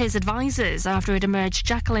point to his advisers after it emerged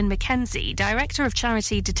Jacqueline McKenzie, Director of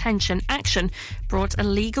Charity Detention Action, brought a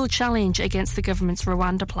legal challenge against the government's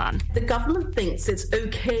Rwanda plan. The government thinks it's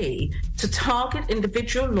okay to target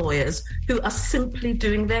individual lawyers who are simply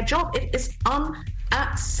doing their job. It is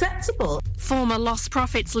unacceptable. Former Lost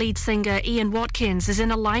Prophets lead singer Ian Watkins is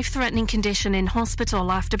in a life-threatening condition in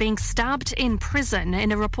hospital after being stabbed in prison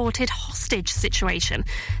in a reported hostage situation.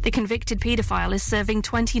 The convicted paedophile is serving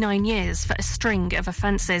 29 years for a string of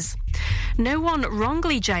offences. No one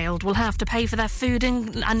wrongly jailed will have to pay for their food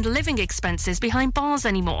and living expenses behind bars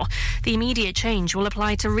anymore. The immediate change will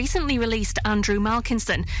apply to recently released Andrew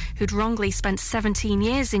Malkinson, who'd wrongly spent 17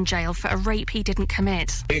 years in jail for a rape he didn't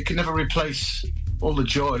commit. It can never replace all the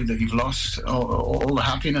joy that you've lost, all the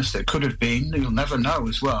happiness that could have been. You'll never know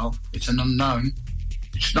as well. It's an unknown.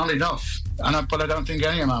 It's not enough. But I don't think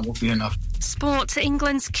any amount will be enough. Sport.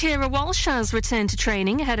 England's Keira Walsh has returned to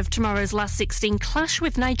training ahead of tomorrow's last 16 clash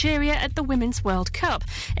with Nigeria at the Women's World Cup.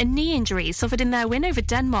 A knee injury suffered in their win over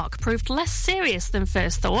Denmark proved less serious than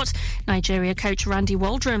first thought. Nigeria coach Randy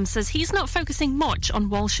Waldrum says he's not focusing much on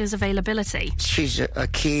Walsh's availability. She's a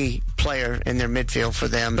key player in their midfield for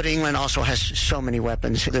them, but England also has so many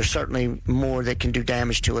weapons. There's certainly more that can do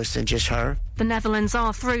damage to us than just her. The Netherlands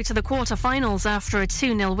are through to the quarter-finals after a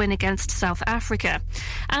 2-0 win against South Africa.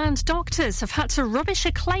 And doctors have had to rubbish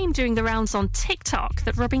a claim doing the rounds on TikTok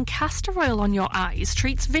that rubbing castor oil on your eyes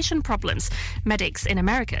treats vision problems. Medics in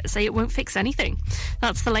America say it won't fix anything.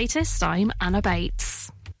 That's the latest. I'm Anna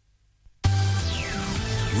Bates.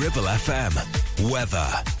 Ribble FM weather.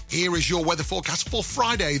 Here is your weather forecast for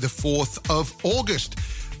Friday, the 4th of August.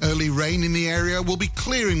 Early rain in the area will be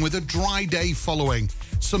clearing with a dry day following.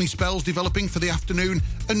 Sunny spells developing for the afternoon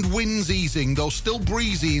and winds easing, though still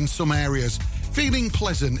breezy in some areas. Feeling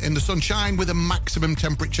pleasant in the sunshine with a maximum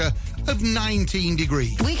temperature of 19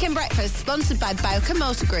 degrees. Weekend Breakfast sponsored by Bowker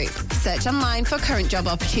Motor Group. Search online for current job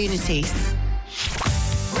opportunities.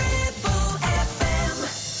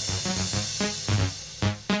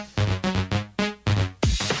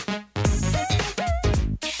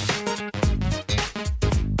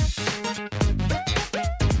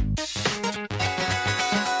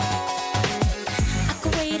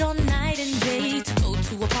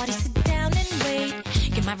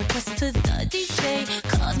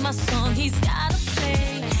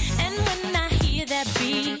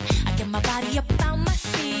 I get my body up on my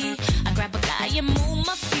feet. I grab a guy you move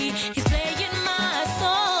my feet. He's playing my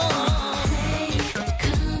song. Play,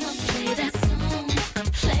 come on, play that song.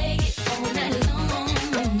 Play it all night long.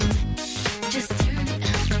 Just turn it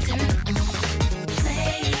up, turn it on.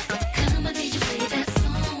 Play, come on, did you play that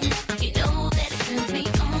song? You know that it turns me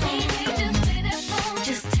on.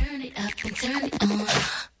 Just turn it up and turn it on.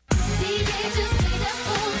 DJ, just play that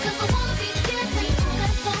song, 'cause I wanna be dancing on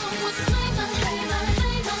that song. Well, play my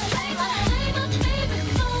favorite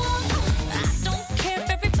song. I don't care if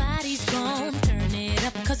everybody's gone. Turn it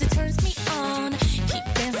up 'cause it turns me on. Keep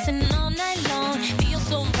dancing all night long. Feel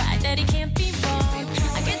so right that it can't be wrong.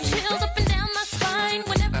 I get chills up and down my spine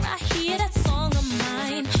whenever I hear that song of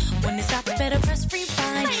mine. When it stops, better press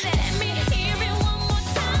rewind. Let me hear it one more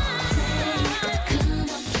time. Come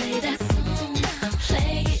on, play that song.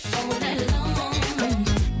 Play it all night long.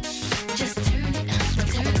 Just turn it up and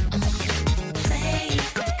turn it on. Play,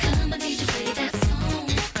 come on, did you play that song?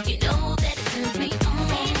 You know that it turns me on.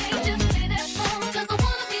 Just play that song, 'cause I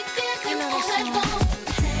wanna be dancing all night long.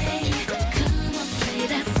 Play, come on, play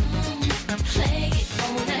that song. Play it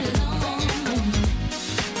all night long.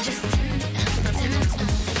 Just turn it up and turn it on.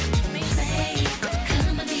 Play,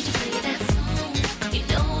 come on, did you play that song? You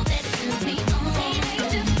know that it turns me on.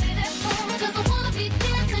 Just play that song, 'cause I wanna be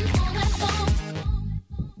dancing all night long.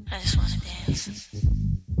 I just wanna dance.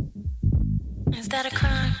 Is that a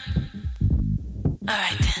crime? All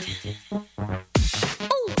right then.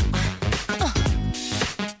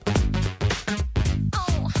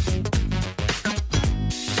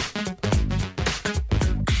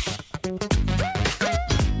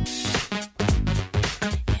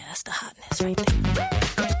 Yeah, that's the hotness right there.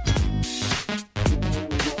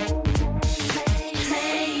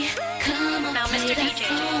 Play, come on, now, Mr. DJ.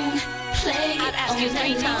 Play I've asked you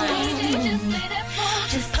 3 times.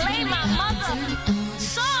 Just play my mother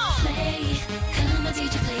song. Play, come on,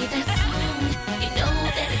 did you play that song? You know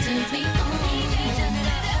that it turns me on.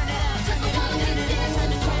 'Cause I wanna be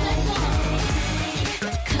dancing all night long. Play,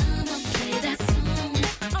 come on, play that song.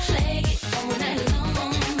 Play it all night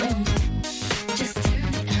long. Just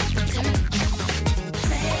turn it up and turn it on.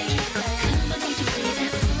 Play, come on, did you play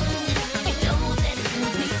that song? You know that it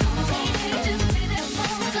turns me on. Just play that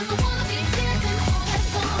song, 'cause I wanna be dancing all night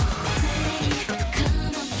long. Play,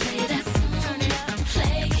 come on, play that song. Turn it up,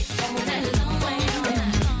 play it all night long.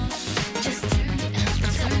 Just turn it up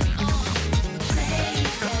and turn it on. Play,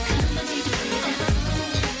 come on, did you play that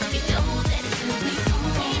song? You know that it turns me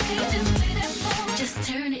on. Just play that song. Just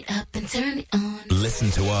turn it up and turn it on. Listen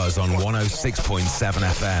to us on 106.7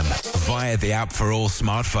 FM via the app for all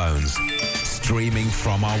smartphones. Streaming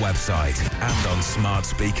from our website and on smart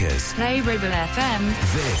speakers. Play Ribble FM.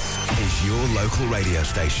 This is your local radio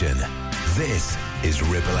station. This is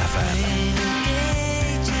Ribble FM.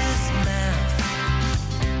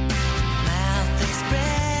 Mouth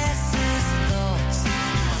expresses thoughts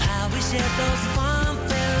of how we share those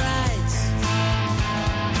fanfare rights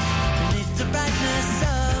beneath the brightness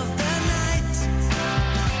of the night.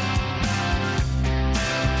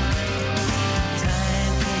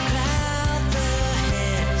 Time can crowd the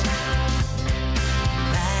head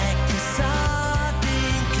like a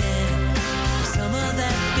sardine can. Some of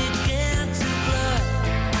that began to blur.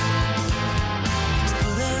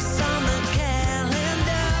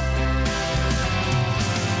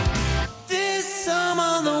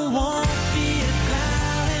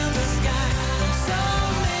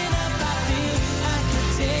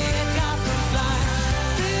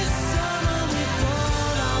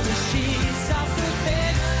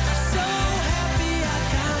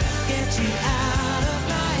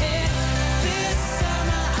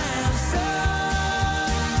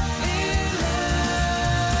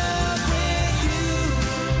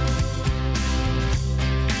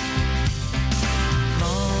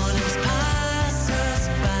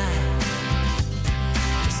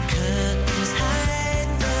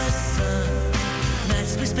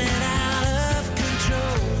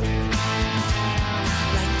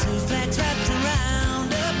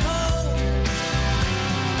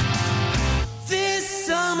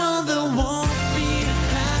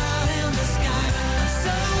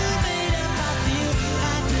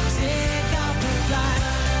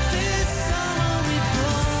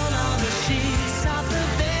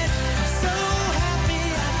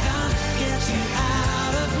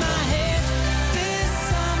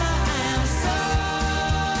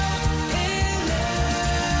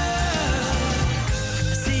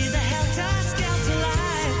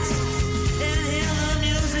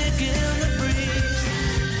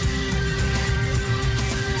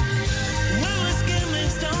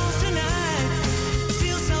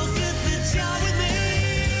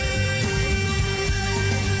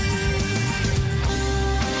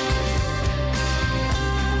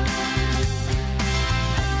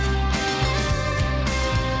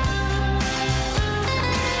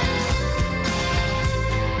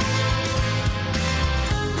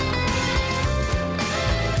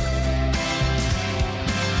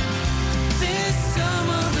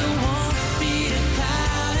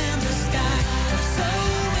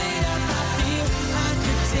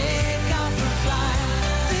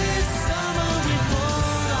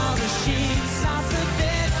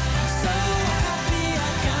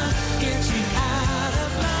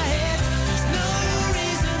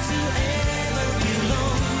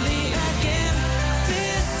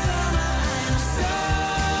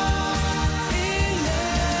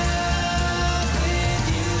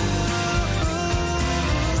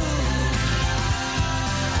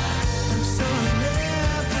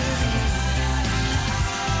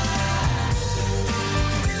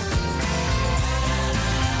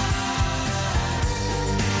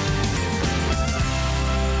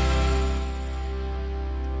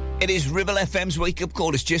 It is Ribble FM's wake-up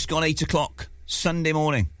call. It's just gone 8 o'clock, Sunday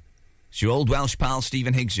morning. It's your old Welsh pal,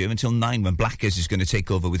 Stephen Higgs, here until 9 when Blackers is going to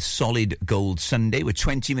take over with Solid Gold Sunday. We're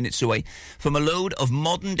 20 minutes away from a load of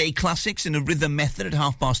modern-day classics in a rhythm method at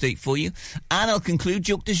 8:30 for you. And I'll conclude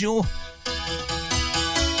Joke du Jour.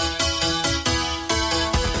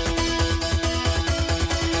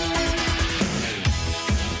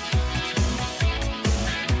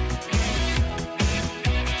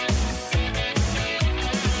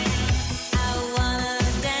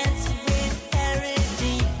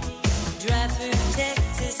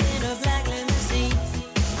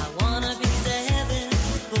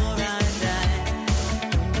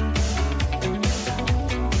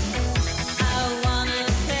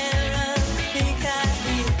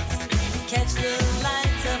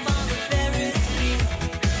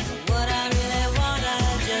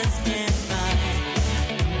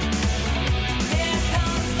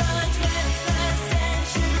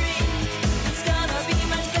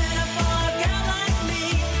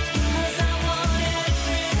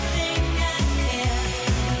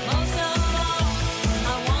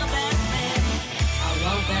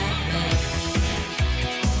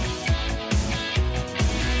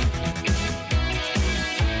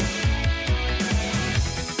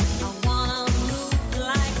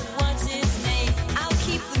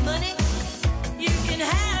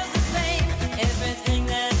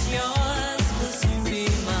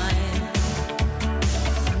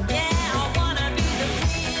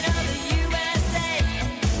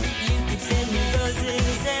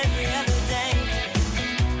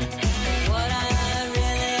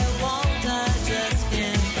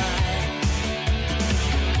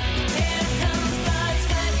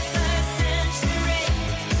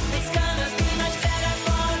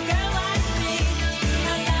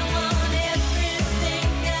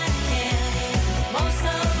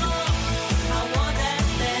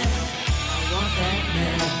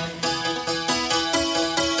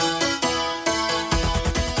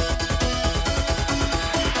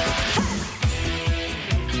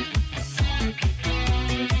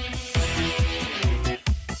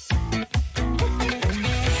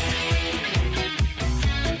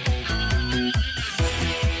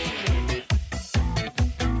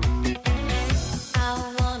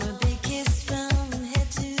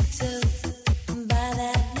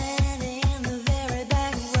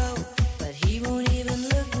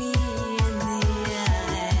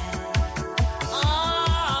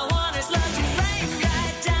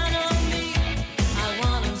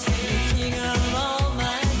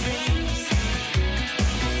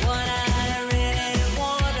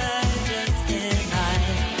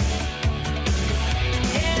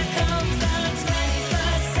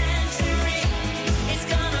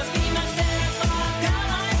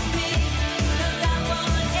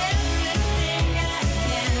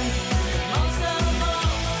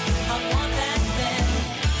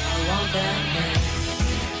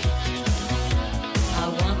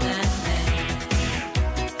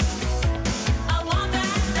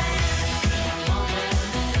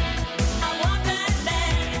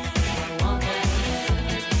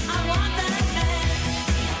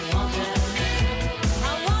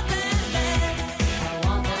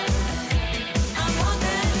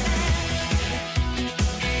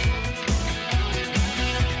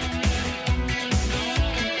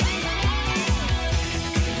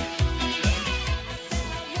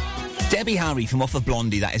 Debbie Harry from Off of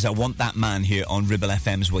Blondie, that is I Want That Man here on Ribble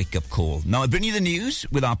FM's Wake Up Call. Now I bring you the news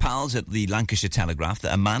with our pals at the Lancashire Telegraph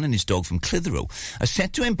that a man and his dog from Clitheroe are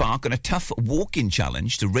set to embark on a tough walk-in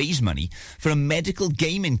challenge to raise money for a medical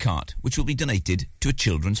gaming cart which will be donated to a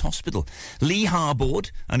children's hospital. Lee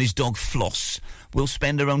Harbord and his dog Floss will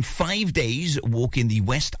spend around 5 days walking the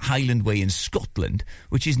West Highland Way in Scotland,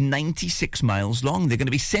 which is 96 miles long. They're going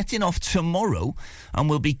to be setting off tomorrow and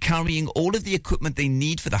will be carrying all of the equipment they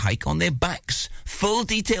need for the hike on their backs. Full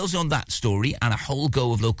details on that story and a whole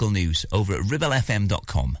go of local news over at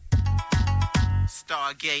ribblefm.com.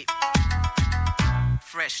 Stargate,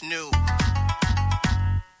 fresh new.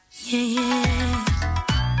 Yeah.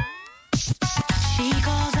 She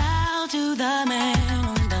calls out to the man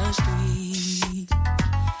on the street.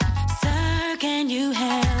 Sir, can you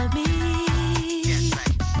help me? Yes,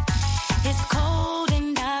 It's cold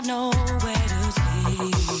and I've nowhere to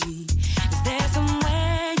stay. Is there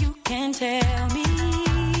somewhere you can tell me?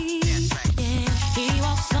 yes, Yeah. He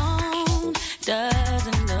walks on,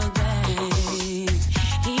 doesn't look back.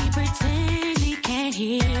 He pretends he can't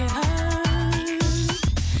hear her.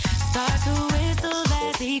 Starts to whistle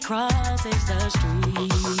as he crosses the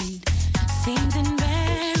street. Seems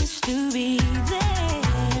embarrassed to be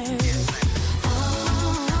there.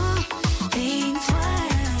 Oh, think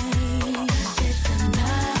twice.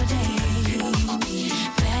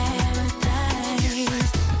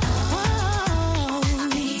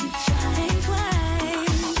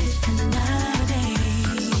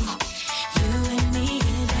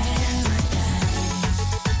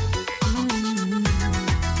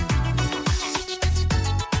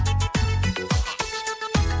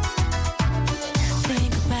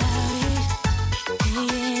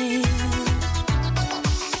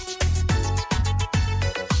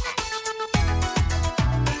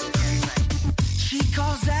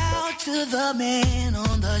 the man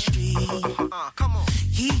on the street. Come on.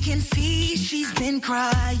 He can see she's been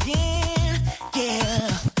crying.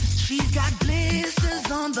 Yeah, she's got blisters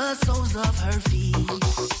on the soles of her feet.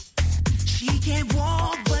 She can't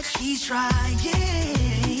walk, but she's trying.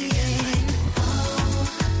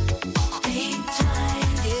 Think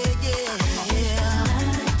twice. Yeah, yeah.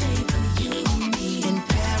 Another day for you and me in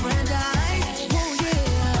paradise. Oh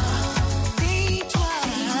yeah. Think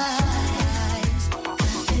twice.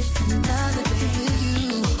 'Cause it's another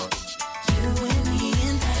day for you and me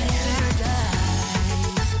in paradise.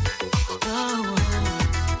 Oh,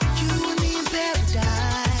 you and me in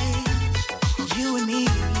paradise. You and me.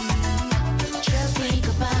 Just think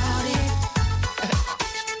about it.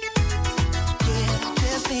 Yeah,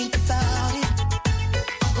 just think about it.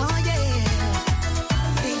 Oh yeah,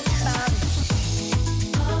 think about it.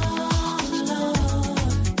 Oh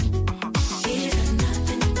Lord, is there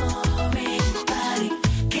nothing more anybody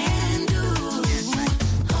can do?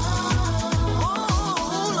 Oh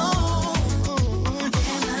Lord,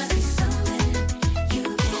 there must be something you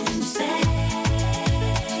can say.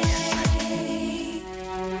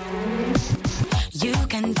 You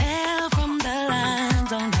can tell from the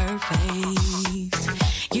lines on her face.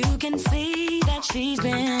 You can see that she's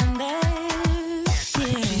been there.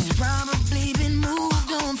 Yeah. She's probably been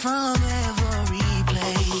moved on from every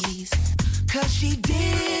place. 'Cause she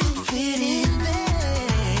didn't fit in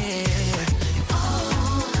there. Oh,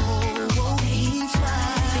 think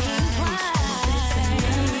twice.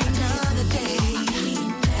 Another day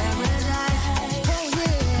in paradise. Oh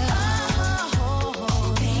yeah.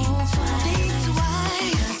 Think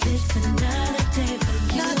twice. 'Cause it's another day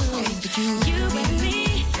for you and me.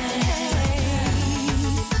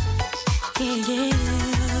 Yeah, yeah.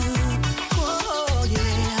 Oh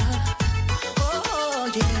yeah. Oh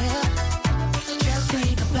yeah. Just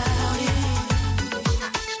think about it.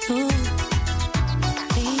 Ooh.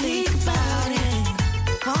 Think about it.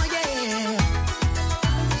 Oh yeah.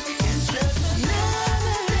 It's just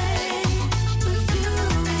another day for you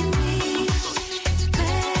and me.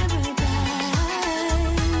 Paradise.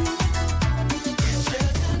 It's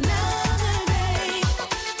just another day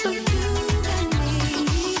for you and me.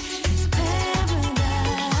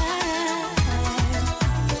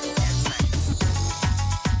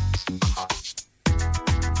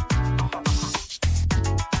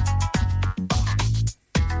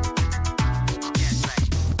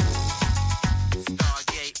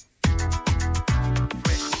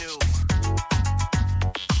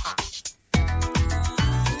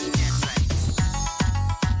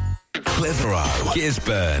 Clitheroe,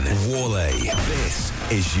 Gisburn, Whalley. This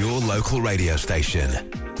is your local radio station.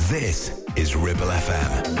 This is Ribble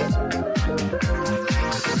FM.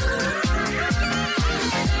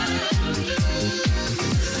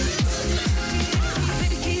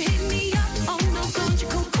 Baby, keep hitting me up. Oh no, don't you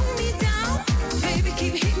go cool me down. Baby,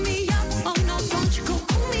 keep hitting me up. Oh no, don't you go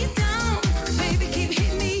cool me down. Baby, keep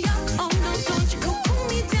hitting me up. Oh no, don't you go cool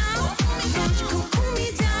me down. Don't you go cool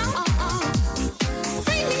me down.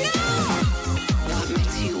 Free me up. What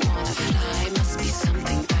makes you wanna fly? Must be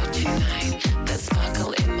something about tonight. That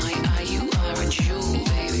sparkle in my eye, you are a jewel,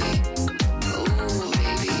 baby. Ooh,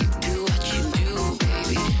 baby, do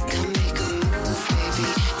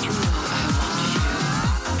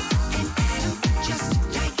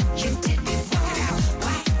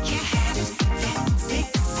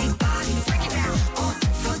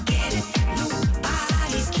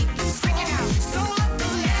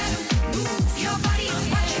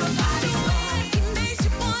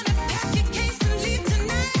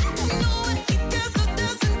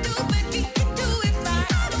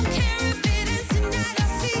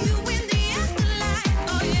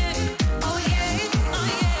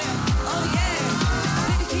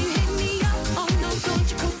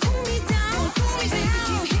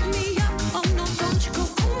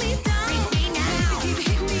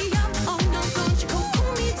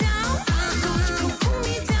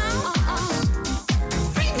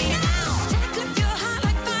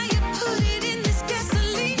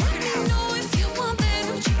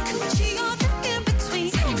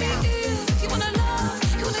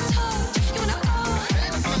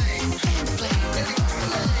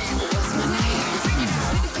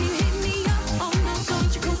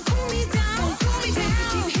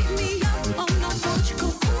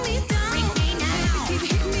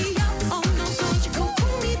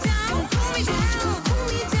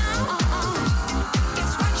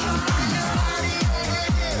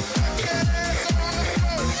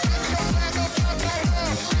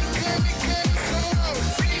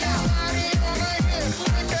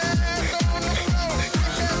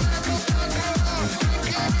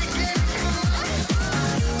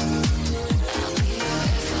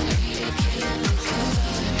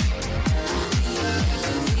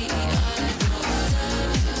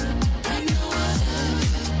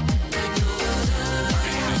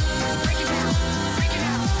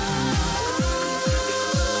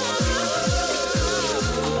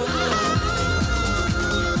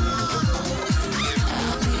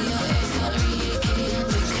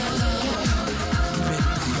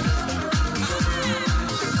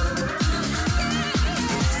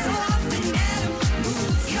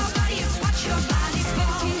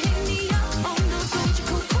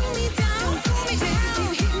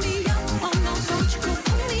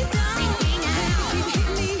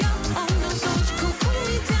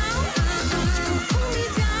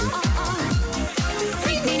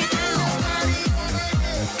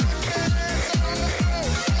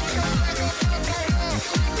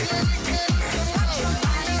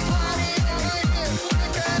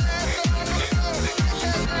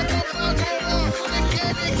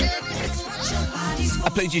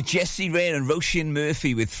played you Jessie Ray and Roisin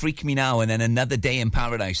Murphy with Freak Me Now, and then Another Day in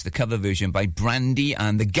Paradise, the cover version by Brandy,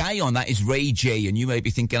 and the guy on that is Ray J, and you may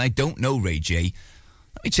be thinking, I don't know Ray J.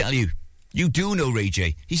 Let me tell you, you do know Ray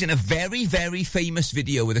J. He's in a very, very famous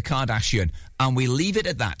video with a Kardashian, and we'll leave it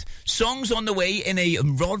at that. Songs on the way in a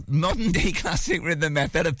modern-day classic rhythm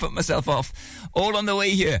method. I've put myself off. All on the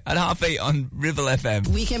way here at 8:30 on Ribble FM.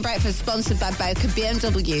 Weekend Breakfast sponsored by Bowker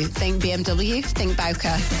BMW. Think BMW, think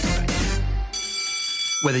Bowker.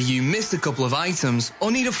 Whether you missed a couple of items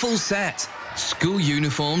or need a full set, school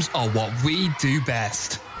uniforms are what we do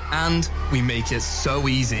best. And we make it so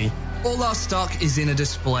easy. All our stock is in a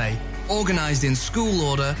display, organised in school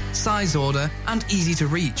order, size order, and easy to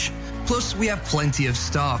reach. Plus, we have plenty of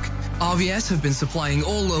stock. RVS have been supplying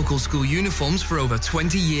all local school uniforms for over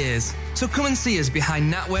 20 years. So come and see us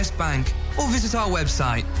behind NatWest Bank or visit our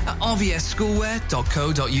website at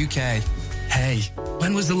rvsschoolwear.co.uk. Hey,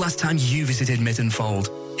 when was the last time you visited Mittenfold?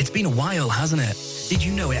 It's been a while, hasn't it? Did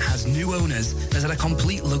you know it has new owners? There's had a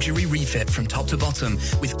complete luxury refit from top to bottom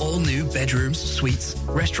with all new bedrooms, suites,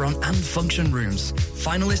 restaurant and function rooms.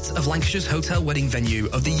 Finalists of Lancashire's Hotel Wedding Venue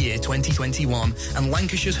of the Year 2021 and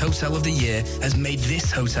Lancashire's Hotel of the Year has made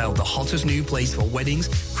this hotel the hottest new place for weddings,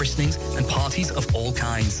 christenings and parties of all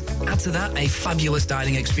kinds. Add to that a fabulous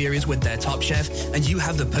dining experience with their top chef and you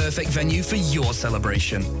have the perfect venue for your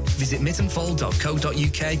celebration. Visit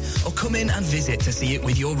mittenfold.co.uk or come in and visit to see it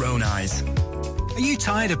with your own eyes. Are you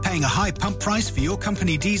tired of paying a high pump price for your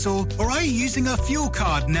company diesel? Or are you using a fuel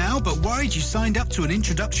card now but worried you signed up to an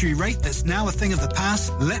introductory rate that's now a thing of the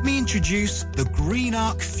past? Let me introduce the Green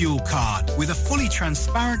Arc Fuel Card. With a fully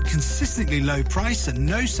transparent, consistently low price and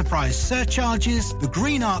no surprise surcharges, the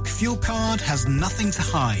Green Arc Fuel Card has nothing to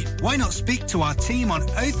hide. Why not speak to our team on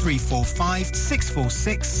 0345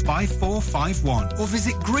 646 5451 or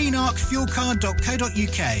visit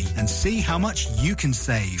greenarcfuelcard.co.uk and see how much you can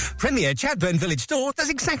save. Premier Chatburn Village Store does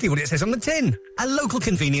exactly what it says on the tin. A local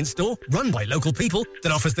convenience store run by local people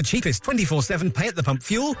that offers the cheapest 24/7 pay-at-the-pump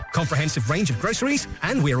fuel, comprehensive range of groceries,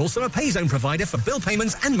 and we're also a pay zone provider for bill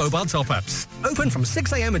payments and mobile top-ups. Open from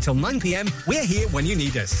 6 a.m. until 9 p.m. We're here when you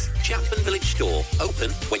need us. Chatburn Village Store, open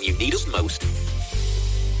when you need us most.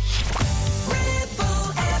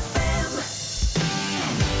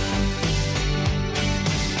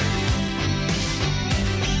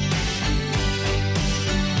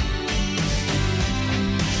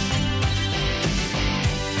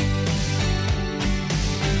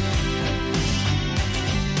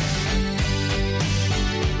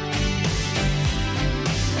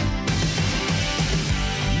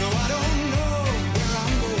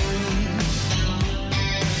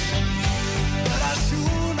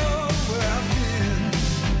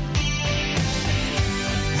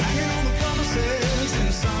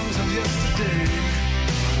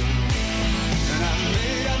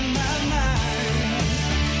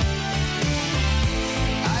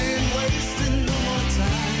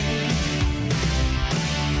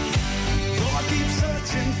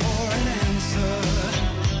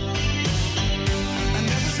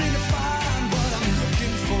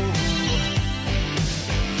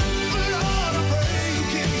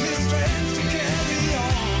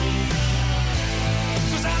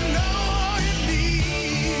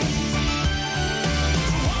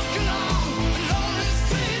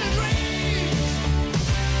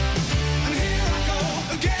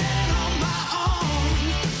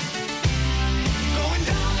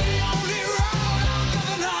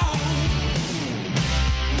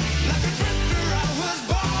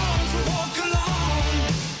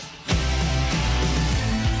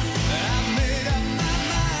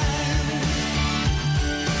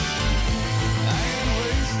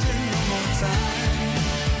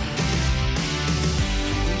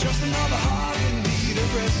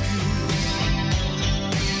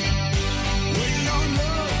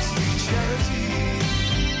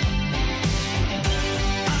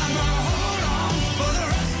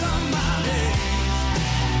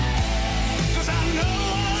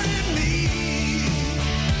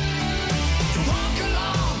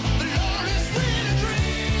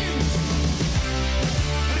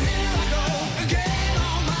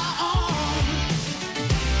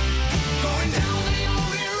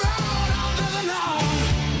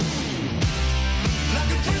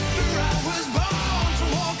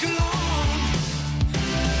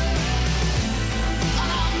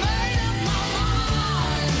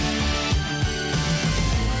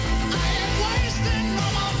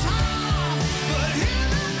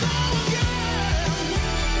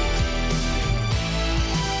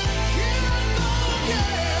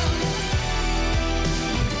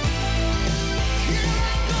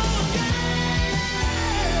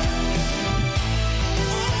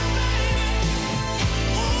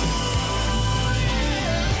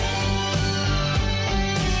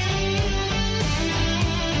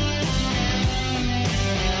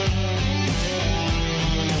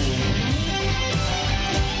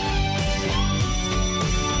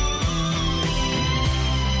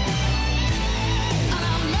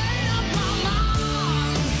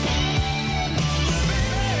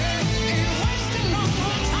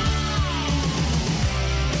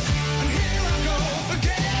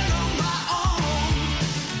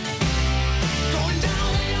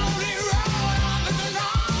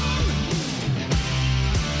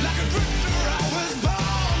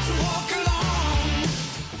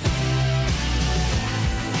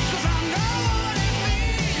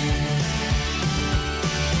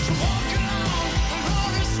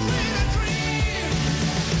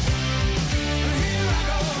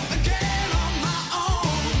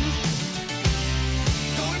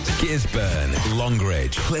 Gisburn,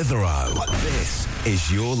 Longridge, Clitheroe. This is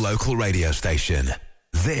your local radio station.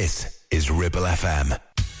 This is Ribble FM.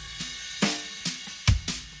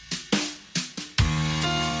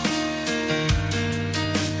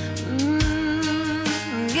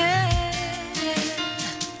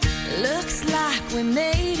 Looks like we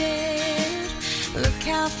made it. Look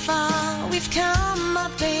how far we've come, my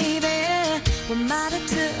baby. We might have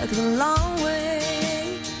took the long way.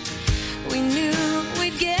 We knew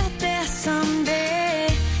we'd get there someday.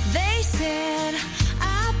 They said,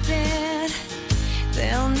 I bet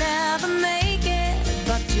they'll never make it.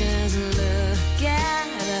 But just look at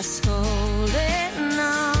us holding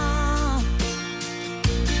on.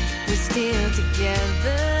 We're still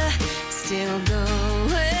together, still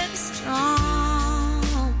going strong.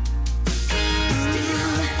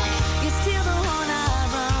 You're still the one I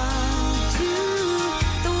run to,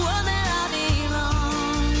 the one that I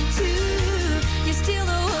belong to. You're still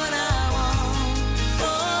the one I want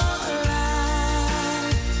for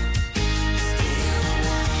life.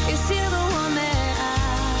 You're still the one that I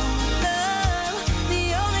love, the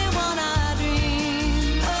only one I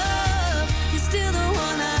dream of. You're still the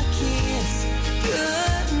one I kiss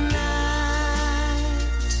goodnight.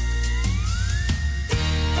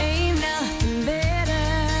 Ain't nothing better.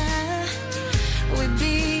 We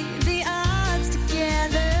beat the odds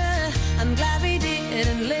together. I'm glad we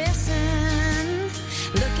didn't listen.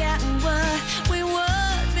 Look at what we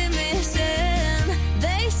would be missing.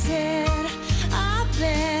 They said, I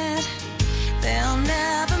bet they'll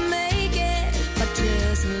never make it. But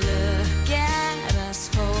just look at us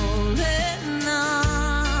holding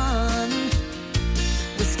on.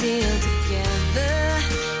 We're still together,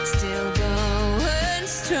 still going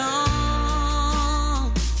strong.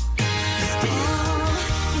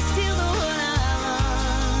 You're still the one I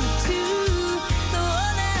run to, the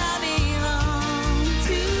one that I belong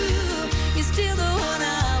to. You're still the one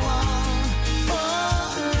I want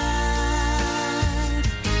for life.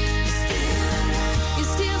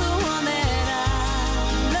 You're still the one that I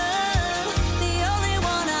love, the only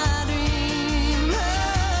one I dream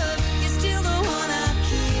of. You're still the one I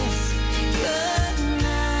kiss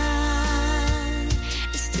goodnight.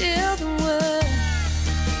 You're still the one.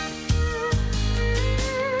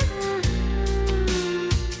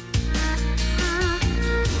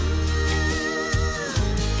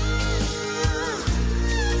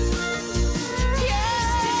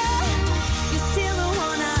 You're still the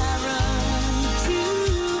one I run to,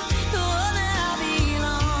 the one that I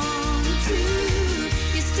belong to.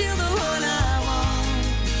 You're still the one I want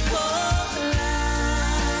for life.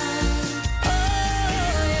 Oh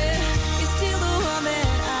yeah, you're still the one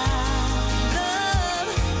that I love,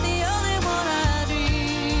 the only one I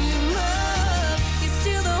dream of. You're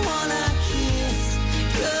still the one I kiss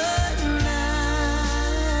goodnight.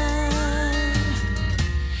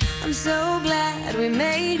 I'm so glad we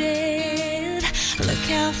made it. Look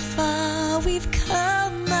how far we've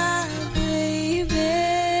come, my baby.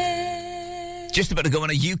 Just about to go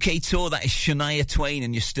on a UK tour. That is Shania Twain,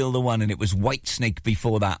 and You're Still the One. And it was Whitesnake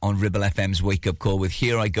before that on Ribble FM's Wake Up Call with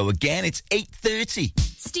Here I Go Again. It's 8:30.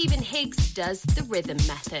 Stephen Higgs does the rhythm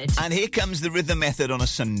method. And here comes the rhythm method on a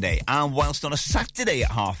Sunday. And whilst on a Saturday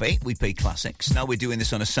at 8:30, we play classics. Now we're doing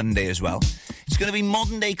this on a Sunday as well. It's going to be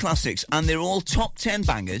modern day classics, and they're all top 10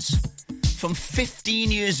 bangers from 15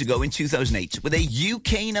 years ago in 2008, with a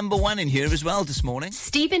UK number one in here as well this morning.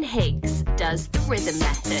 Stephen Higgs does the rhythm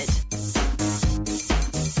method.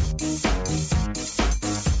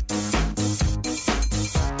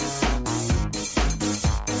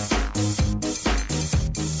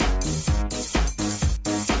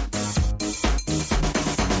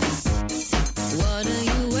 What are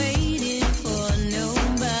you waiting for?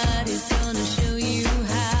 Nobody's gonna show you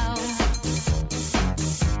how.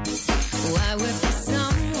 Why wait for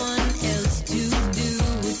someone else to do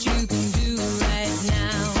what you can do right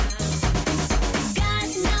now? God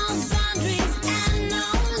knows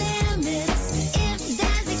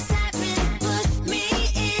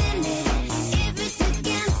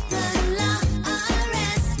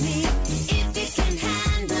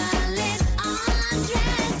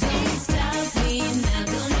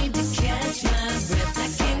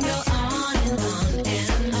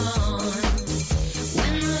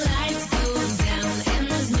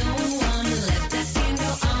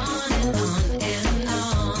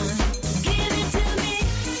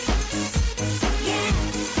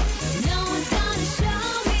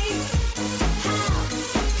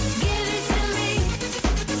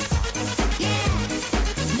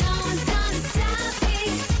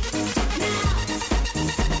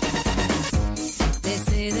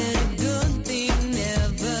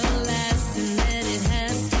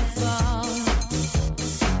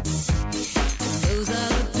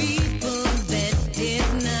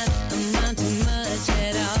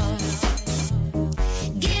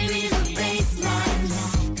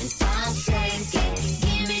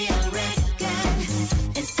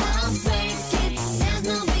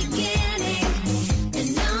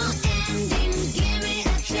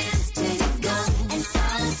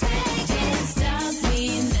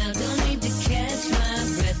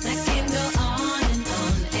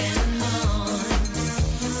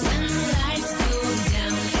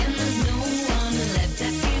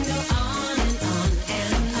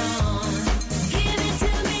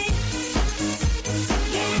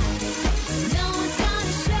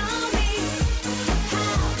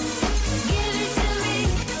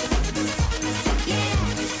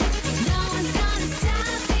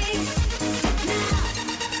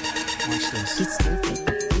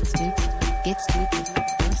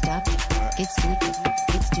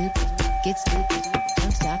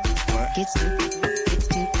get stupid, get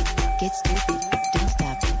stupid, get stupid, don't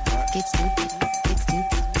stop it. Get stupid, get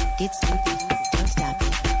stupid, get stupid, don't stop it.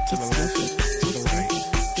 Get stupid, get stupid,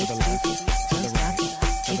 get stupid, don't stop it.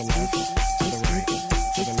 Get stupid, get stupid,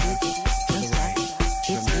 get stupid, don't stop it.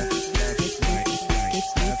 Get stupid, get stupid, get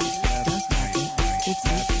stupid, don't stop it. Get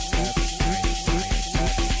stupid, stupid, stupid, stupid,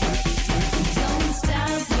 stupid. Don't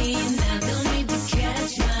stop me now, don't need to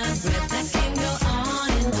catch my breath. I can go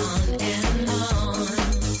on and on and on.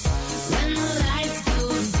 When the lights go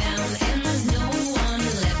down and there's no one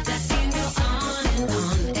left, I can go on and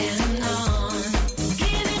on and on.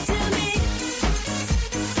 Give it to me,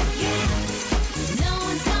 yeah. No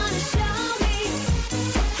one's gonna show me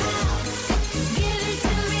how. Give it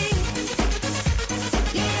to me,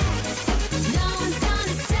 yeah. No one's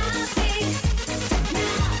gonna stop me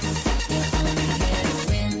now. You're only here to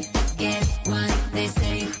win, get what they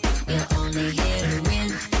say. You're only here to win,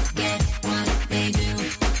 get what they do.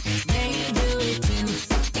 They do it too,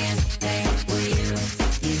 if they were you.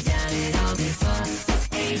 You've done it all before,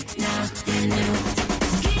 ain't nothing new.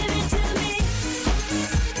 Give it to me,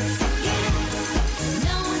 yeah.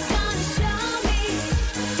 No one's gonna show me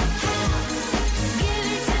how. Give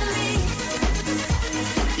it to me,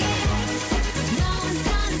 yeah. No one's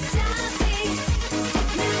gonna stop me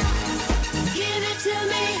now. Give it to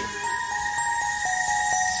me.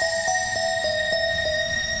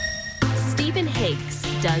 Stephen Higgs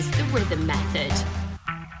does the rhythm method.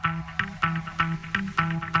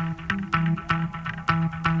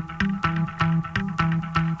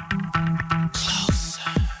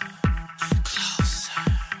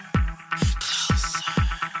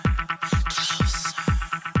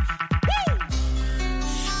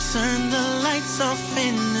 Turn the lights off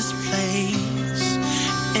in this place,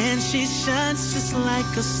 and she shines just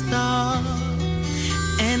like a star.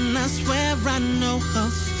 And I swear I know her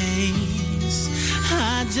face,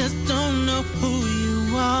 I just don't know who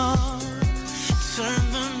you are. Turn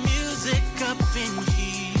the music up in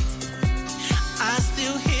here, I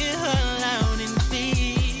still hear her loud and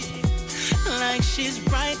clear, like she's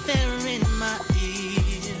right there in my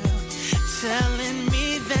ear, telling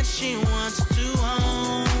me that she wants to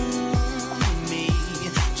own me,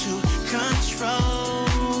 to control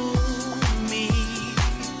me.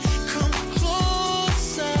 Come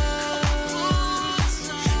closer,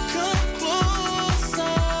 come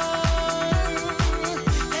closer.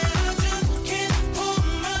 And I just can't pull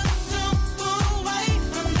myself away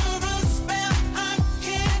under a spell I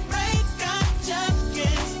can't break. I just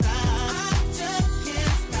can't stop. I just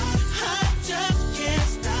can't stop. I just can't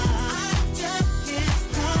stop. I just can't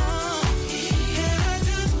stop. And I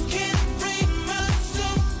just can't bring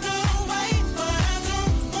myself away, but I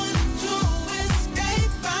don't want to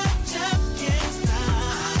escape. I just can't stop.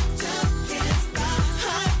 I just can't stop.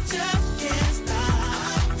 I just can't stop.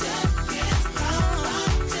 I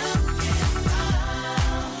just can't stop.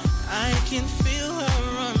 I can feel her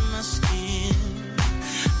on my skin,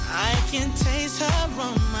 I can taste her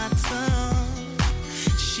on my tongue.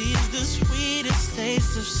 She's the sweetest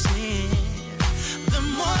taste of sin. The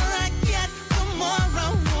more I get, the more I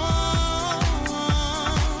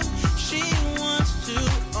want. She wants to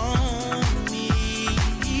own me.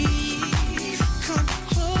 Come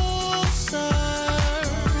closer.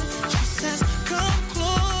 She says, come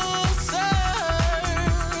closer.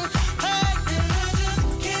 Hey, and I just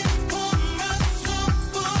can't pull myself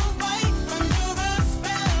away under a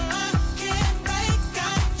spell I can't break.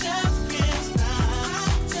 I just can't stop.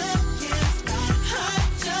 I just can't stop. I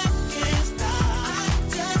just can't stop. I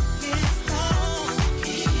just can't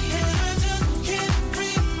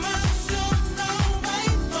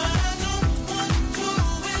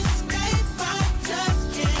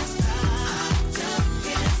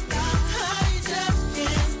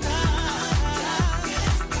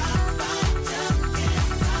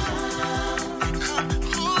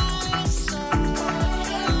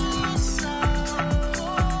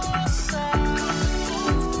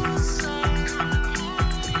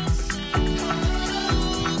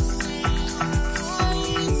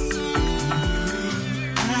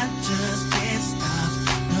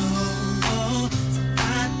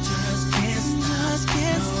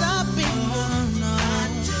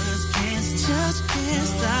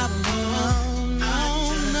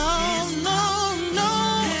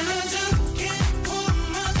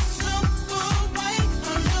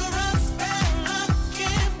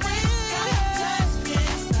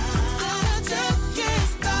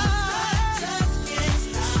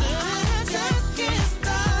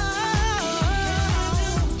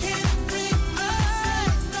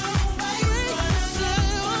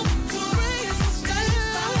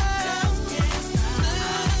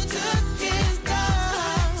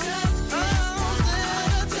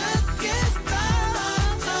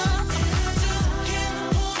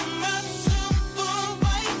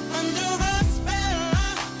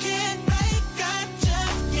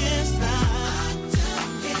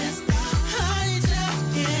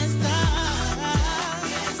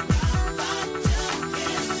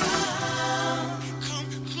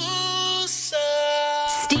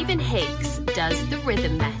does the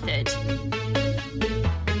rhythm method.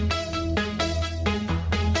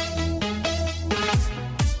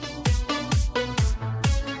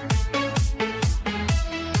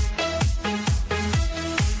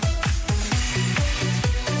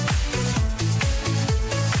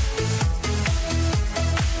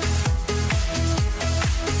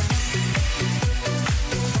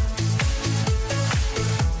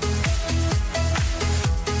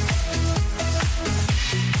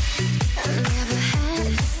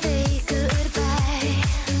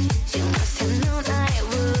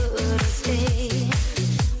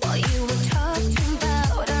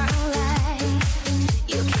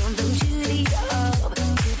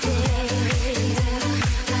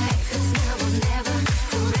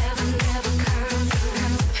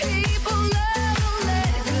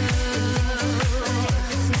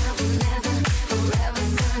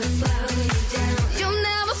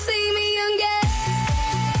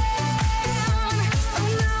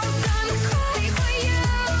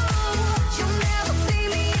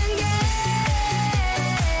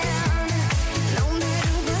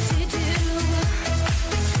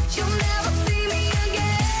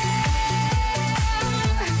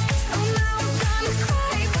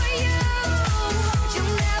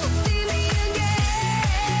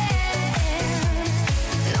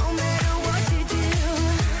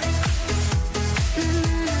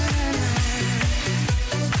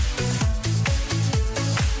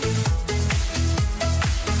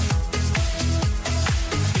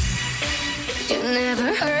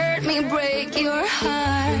 Never hurt me, break your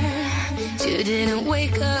heart. You didn't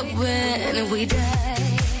wake up when we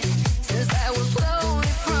died. Since I was lonely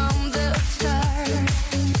from the start,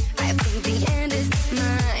 I think the end is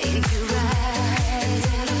mine to ride.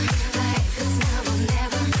 Life is now or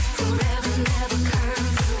never, forever never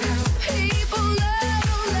comes around. People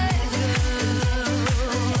never let go.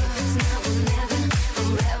 Life is now or never,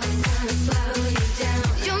 forever's gonna slow you down.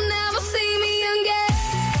 You'll never see me again.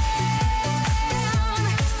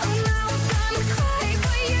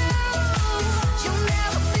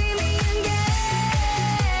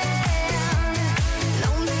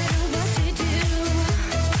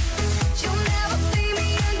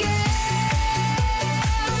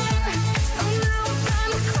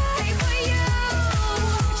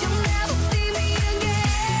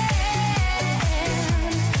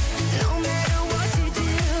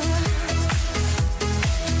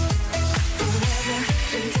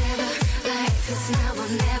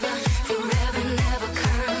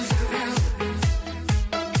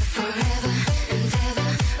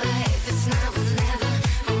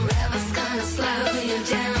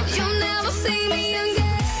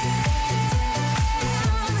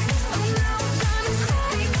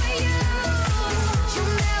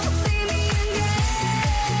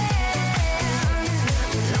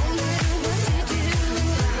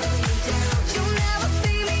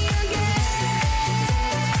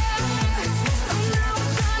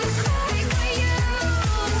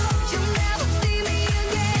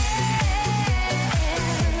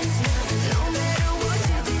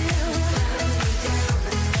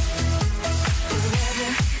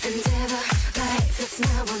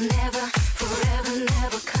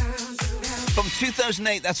 From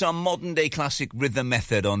 2008, that's our modern-day classic Rhythm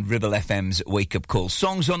Method on Ribble FM's Wake Up Call.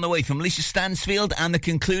 Songs on the way from Lisa Stansfield and the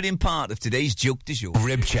concluding part of today's Joke du Jour.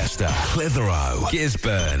 Ribchester, Clitheroe,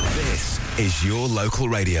 Gisburn. This is your local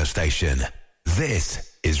radio station.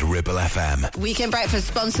 This is Ribble FM. Weekend Breakfast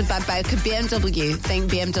sponsored by Bowker BMW.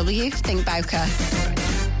 Think BMW, think Bowker.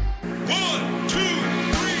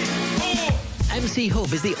 MC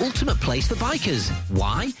Hub is the ultimate place for bikers.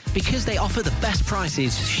 Why? Because they offer the best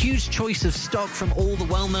prices, huge choice of stock from all the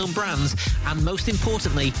well-known brands, and most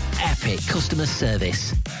importantly, epic customer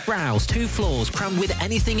service. Browse 2 floors crammed with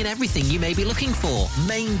anything and everything you may be looking for.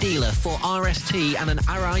 Main dealer for RST and an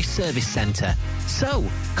RI service centre. So,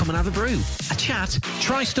 come and have a brew, a chat,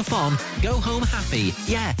 try stuff on, go home happy.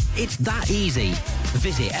 Yeah, it's that easy.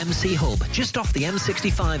 Visit MC Hub, just off the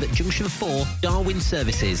M65 at Junction 4, Darwin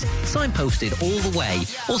Services. Signposted all the way,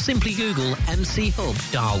 or simply Google MC Hub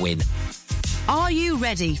Darwin. Are you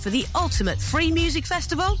ready for the ultimate free music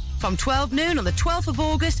festival? From 12 noon on the 12th of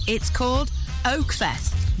August, it's called Oak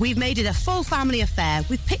Fest. We've made it a full family affair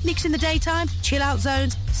with picnics in the daytime, chill-out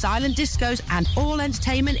zones silent discos and all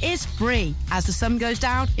entertainment is free. As the sun goes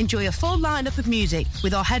down, enjoy a full lineup of music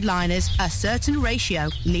with our headliners, A Certain Ratio,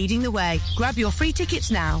 leading the way. Grab your free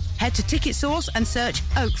tickets now. Head to Ticket Source and search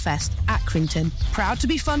Oakfest, Accrington. Proud to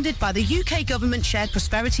be funded by the UK Government Shared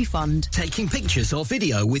Prosperity Fund. Taking pictures or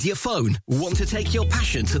video with your phone? Want to take your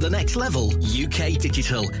passion to the next level? UK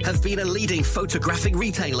Digital have been a leading photographic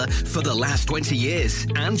retailer for the last 20 years.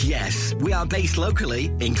 And yes, we are based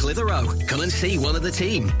locally in Clitheroe. Come and see one of the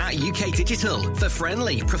team at UK Digital for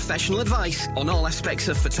friendly, professional advice on all aspects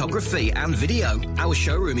of photography and video. Our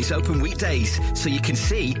showroom is open weekdays, so you can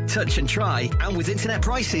see, touch and try, and with internet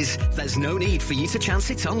prices, there's no need for you to chance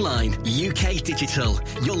it online. UK Digital,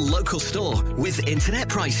 your local store with internet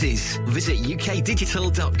prices. Visit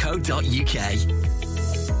ukdigital.co.uk.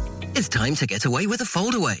 It's time to get away with a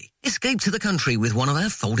foldaway. Escape to the country with one of our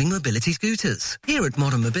folding mobility scooters. Here at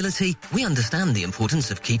Modern Mobility, we understand the importance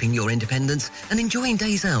of keeping your independence and enjoying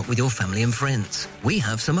days out with your family and friends. We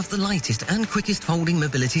have some of the lightest and quickest folding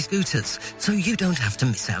mobility scooters, so you don't have to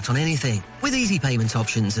miss out on anything. With easy payment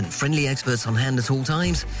options and friendly experts on hand at all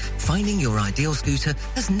times, finding your ideal scooter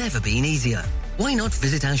has never been easier. Why not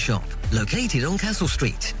visit our shop, located on Castle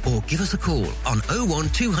Street, or give us a call on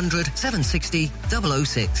 01200 760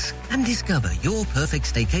 006 and discover your perfect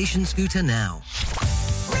staycation scooter now.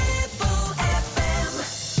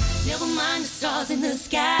 Never mind the stars in the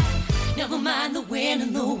sky. Never mind the when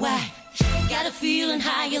and the why. Got a feeling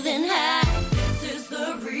higher than high. This is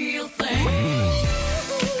the real thing.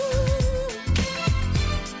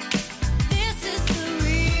 This is the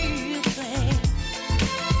real thing.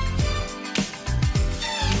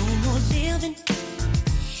 No more living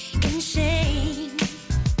in shame.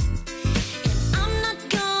 And I'm not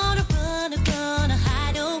gonna run or gonna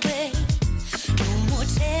hide away. No more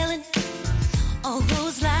telling all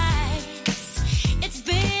those lies. It's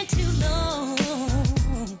been too long.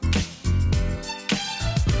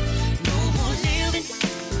 No more living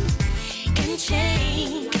in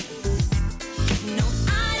chains. No, I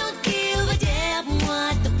don't give a damn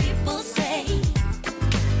what the people say.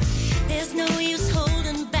 There's no use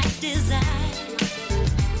holding back desire.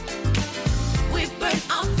 We've burnt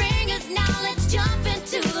our fingers, now let's jump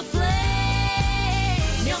into the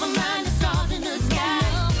flame. Never mind the stars in the sky.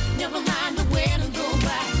 Never mind the when and the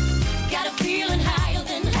why. Got a feeling higher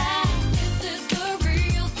than high. This is the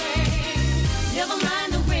real thing. Never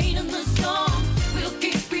mind the rain and the storm. We'll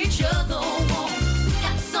keep each other warm.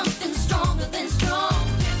 Got something stronger than strong.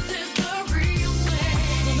 This is the real thing.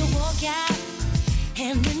 Gonna walk out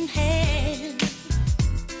hand in hand.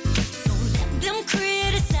 So let them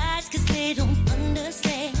criticize, 'cause they don't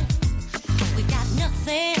understand. We got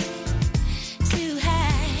nothing to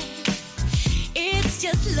hide. It's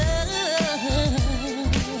just love.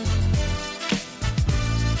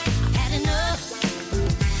 I've had enough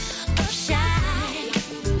of shy.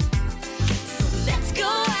 So let's go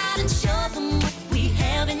out and show them what we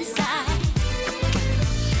have inside.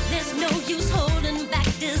 There's no use holding back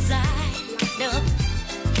desire. No.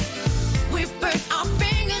 We've burnt our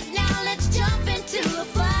fingers, now let's jump into the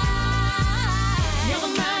fire. Never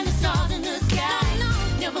mind the stars in the sky.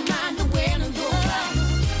 Never mind the when and the why.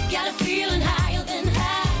 Got a feeling higher than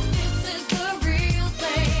high. This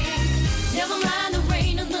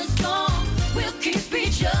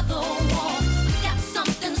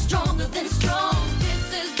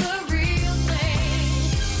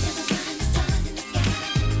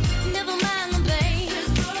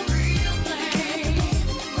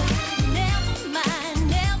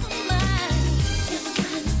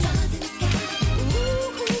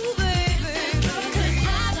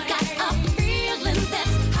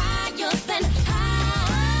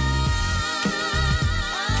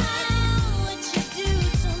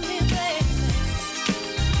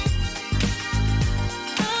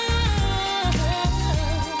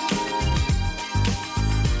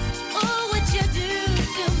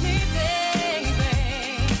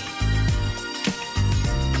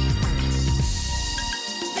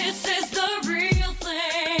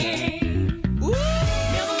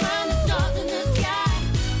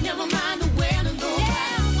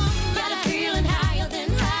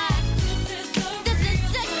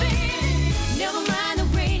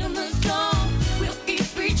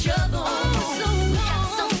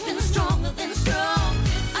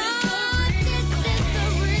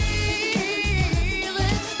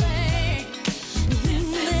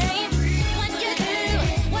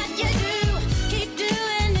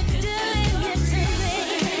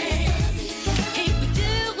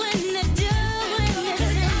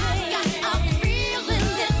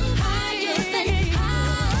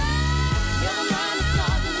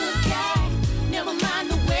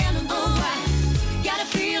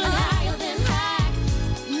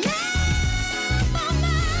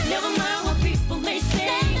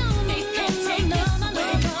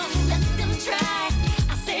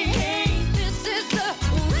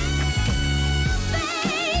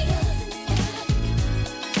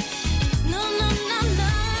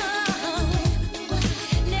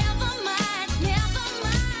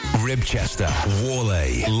Ribchester,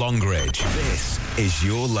 Worley, Longridge. This is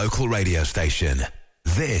your local radio station.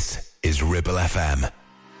 This is Ribble FM.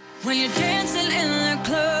 When you're dancing in the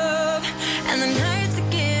club and the nights are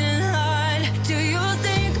getting hot, do you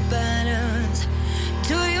think about us?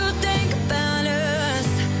 Do you think about us?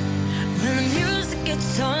 When the music gets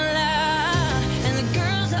so loud and the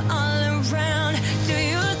girls are all around, do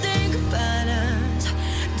you think about us?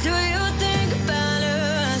 Do you think about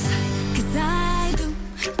us? 'Cause I do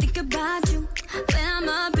think about you when I'm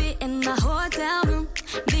up in my hotel room.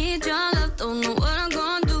 Need your love, don't know what I'm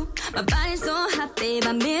gonna do. My body's so hot, babe,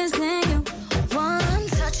 I'm missing you. One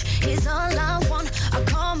touch is all I want. I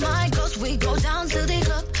call my ghost, we go down to the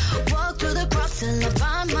club. Walk through the crowd till I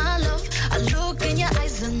find my love. I look in your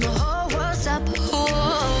eyes and the whole world's up.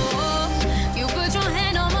 Oh, you put your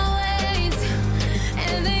hand on my waist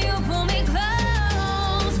and then you pull me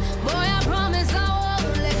close. Boy, I promise I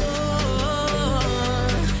won't let go.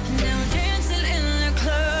 Now dancing in the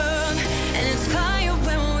club and it's fire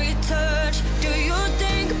when we touch. Do you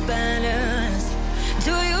think about us?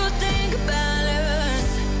 Do you think about us?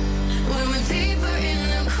 When we're deeper in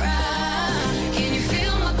the crowd, can you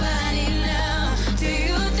feel my body now? Do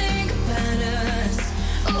you think about us?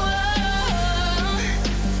 Whoa,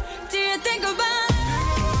 do you think about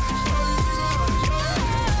us?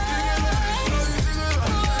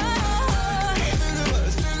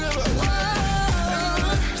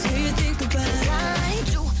 Do you think about us? I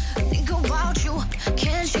do think about you.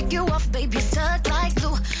 Can't shake you off, baby, stuck like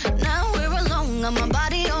glue. Now we're alone, got my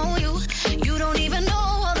body on you. You don't even know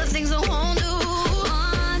all the things I won't do.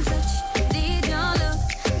 One touch, need your love.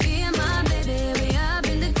 Me and my baby, we up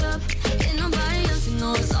in the club. Ain't nobody else, you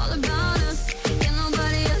know it's all about us. Ain't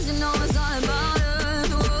nobody else, you know it's all about us.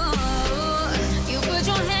 Whoa. You put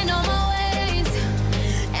your hand on my waist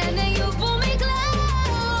and then you pull me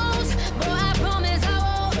close. Boy, I promise I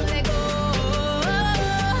won't let go.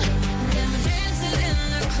 Now we're dancing in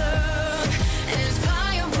the club and it's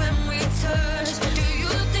fire when we touch. Do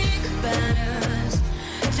you think about us?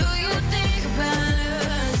 Do you think about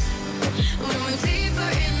us? When we're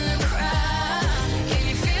deeper in the crowd, can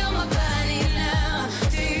you feel my body now?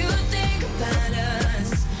 Do you think about us?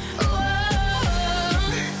 Whoa,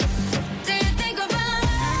 do you think about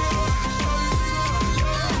us?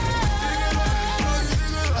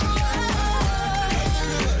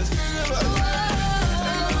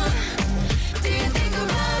 Do you think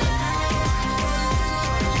about us?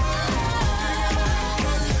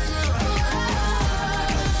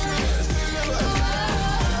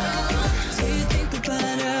 Do you think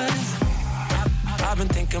about us? I've been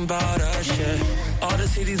thinking about us, yeah. All the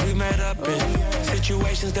cities we met up in,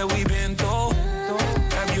 situations that we've been through.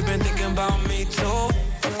 Have you been thinking about me too?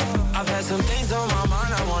 I've had some things on my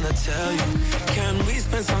mind I wanna tell you. Can we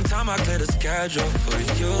spend some time? I clear the schedule for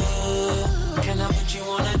you. Can I put you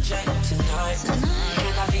on a jet tonight?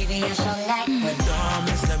 Can I be the select with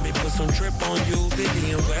diamonds? Let me put some drip on you.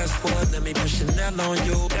 Vivian Westwood, let me put Chanel on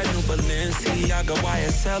you. That new Balenciaga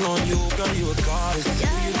YSL on you. Girl, you a goddess. Do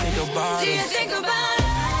you think about Do you us? think about us?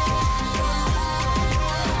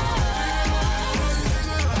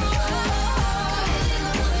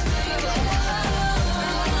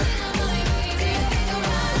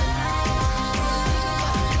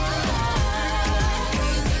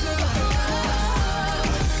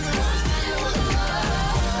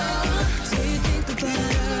 Do you think about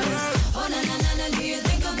us? Oh na na na na, do you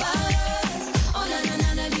think about us? Oh na na na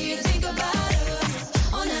na, do you think about us?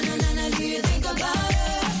 Oh na na na na, do you think about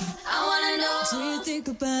us? I wanna know. Do you think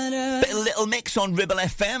about us? Bit of Little Mix on Ribble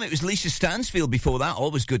FM. It was Lisa Stansfield before that.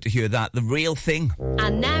 Always good to hear that. The Real Thing.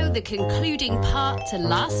 And now the concluding part to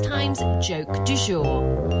last time's joke du jour.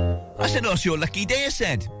 I said, oh, it's your lucky day, I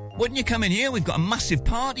said. Why didn't you come in here? We've got a massive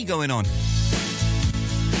party going on.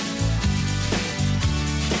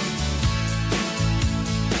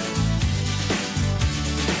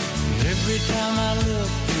 Every time I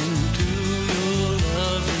look into your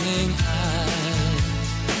loving eyes,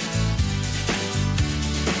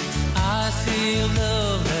 I see a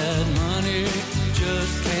love that money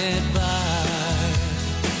just can't buy.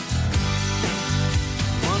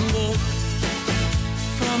 One look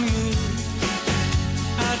from you,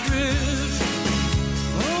 I drift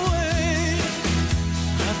away.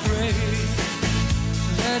 I pray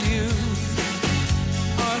that you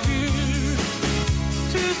are here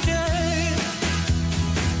to stay.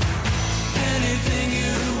 Anything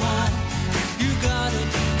you want, you got it.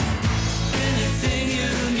 Anything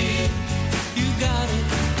you need, you got it.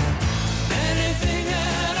 Anything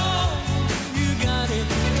at all, you got it.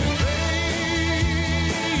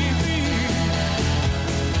 Baby,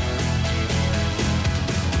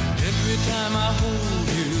 every time I hold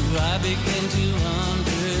you, I begin to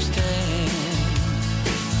understand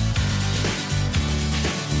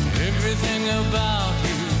everything about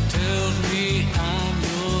you tells me I'm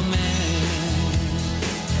your man.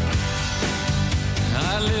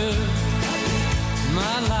 I live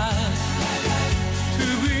my life to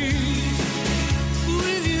be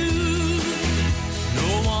with you. No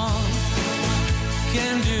one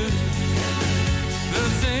can do the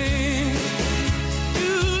thing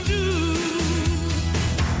you do.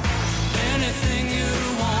 Anything you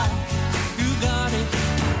want, you got it.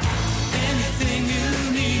 Anything you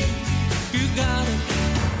need, you got it.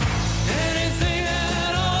 Anything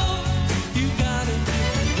at all, you got it,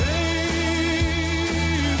 baby.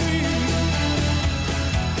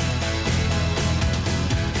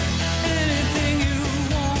 Anything you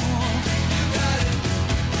want, you got it.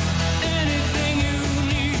 Anything you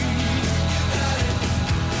need, you got it.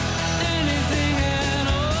 Anything at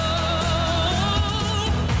all.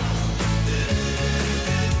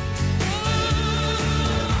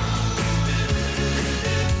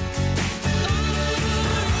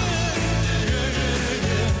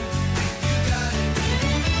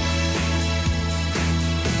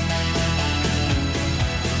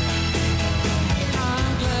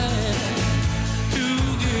 I'm glad to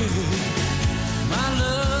give my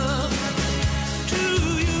love to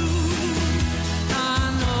you. I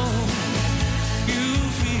know you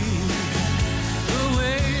feel the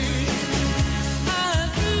way I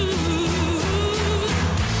do.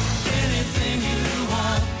 Anything you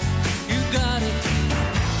want, you got it.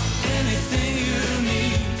 Anything you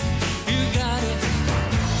need, you got it.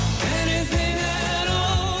 Anything at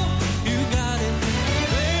all, you got it,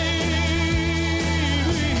 baby.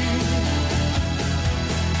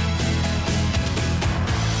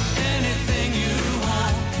 Anything you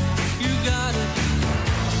want, you got it.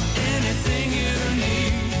 Anything you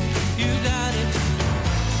need, you got it.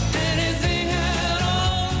 Anything at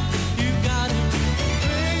all, you got it,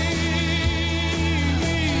 baby.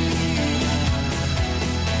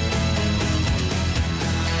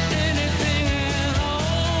 Anything at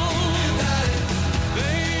all, you got it,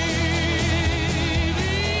 baby.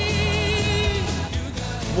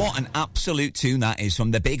 What an absolute tune that is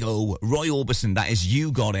from the big O, Roy Orbison. That is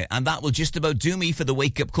You Got It. And that will just about do me for the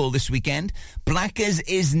wake-up call this weekend. Blackers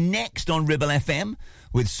is next on Ribble FM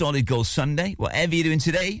with Solid Gold Sunday. Whatever you're doing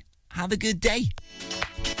today, have a good day.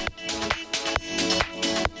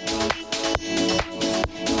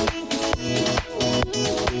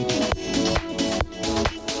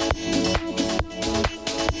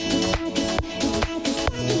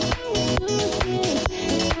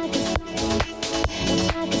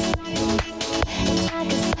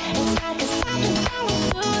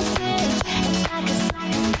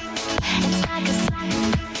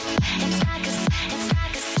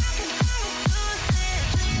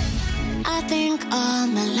 I think all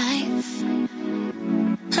my life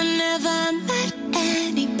I never met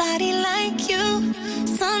anybody like you.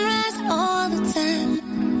 Sunrise all the time.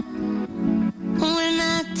 When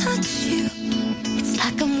I touch you, it's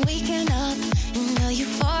like I'm waking up in the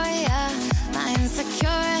euphoria. My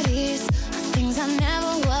insecurities are things I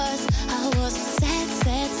never was. I was a sad,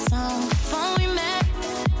 sad song before we met.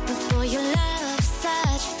 Before your love,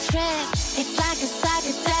 such a trip. It's like a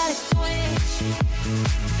psychedelic switch.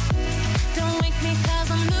 Don't wake me 'cause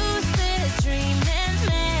I'm lucid dreaming,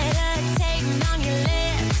 meditating on your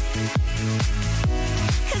lips.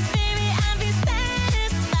 'Cause baby, I'll be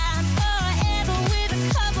satisfied forever with a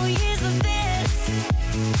couple years of this.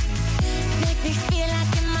 Make me feel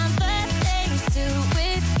like in my birthday suit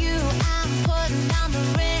with you, I'm putting down the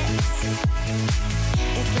Ritz.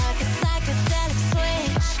 It's like a psychedelic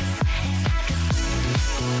switch.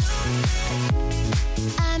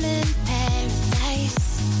 I'm in paradise.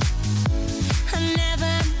 I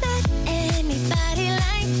never met anybody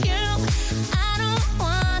like you. I don't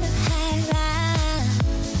wanna hide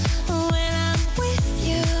when I'm with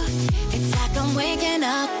you. It's like I'm waking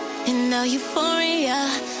up in the euphoria.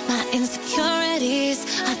 My insecurities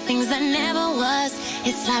are things I never was.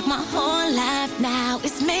 It's like my whole life now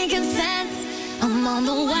is making sense. I'm on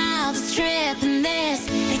the wildest trip in this.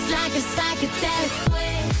 It's like a psychedelic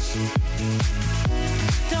switch.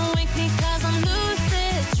 Don't wake me 'cause I'm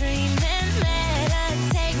lucid dreaming,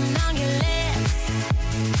 meditating on your lips.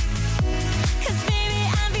 'Cause baby,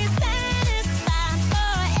 I'll be satisfied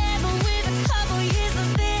forever with a couple years of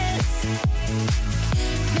this.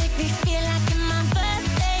 Make me feel like in my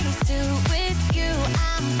birthday suit with you,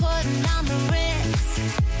 I'm putting on the Ritz.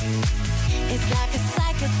 It's like a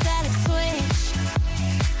psychedelic switch.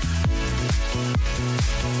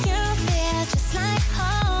 You feel just like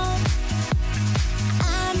home.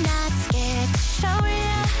 I'm not scared to show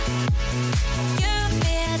you.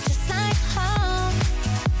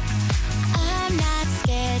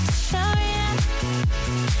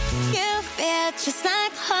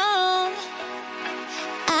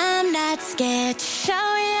 got scared to show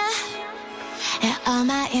ya. And all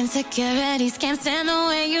my insecurities can't stand the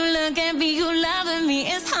way you look at me. You loving me,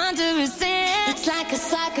 it's hard to resist. It's like a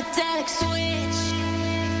psychedelic switch.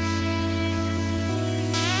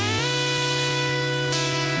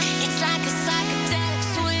 It's like a psychedelic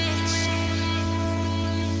switch.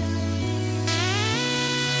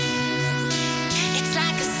 It's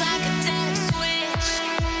like a psychedelic switch.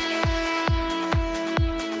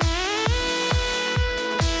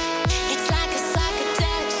 It's like a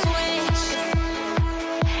psychedelic switch.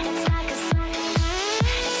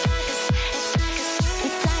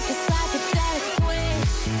 It's like a psychedelic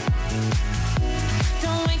switch.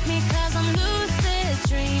 Don't wake me 'cause I'm lucid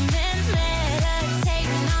dreaming,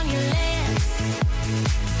 meditating on your lips.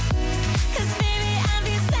 'Cause baby, I'll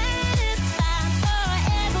be satisfied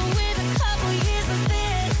forever with a couple years of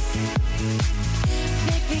this.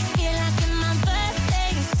 Make me feel like in my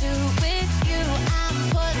birthday suit with you, I'm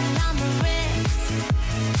putting on the ritz.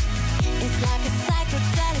 It's like a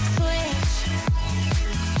psychedelic switch.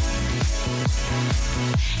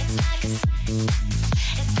 It's like a it's like a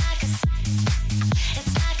it's like a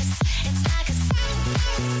it's like a it's like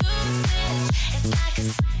a it's like a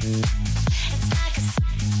it's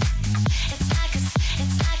like a it's like a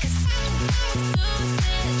it's like a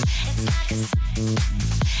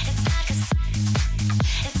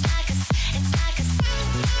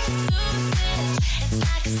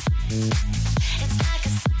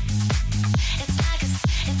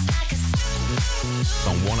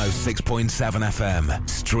On 106.7 FM,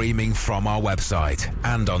 streaming from our website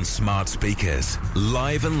and on smart speakers,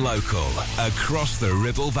 live and local across the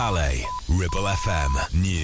Ribble Valley. Ribble FM News.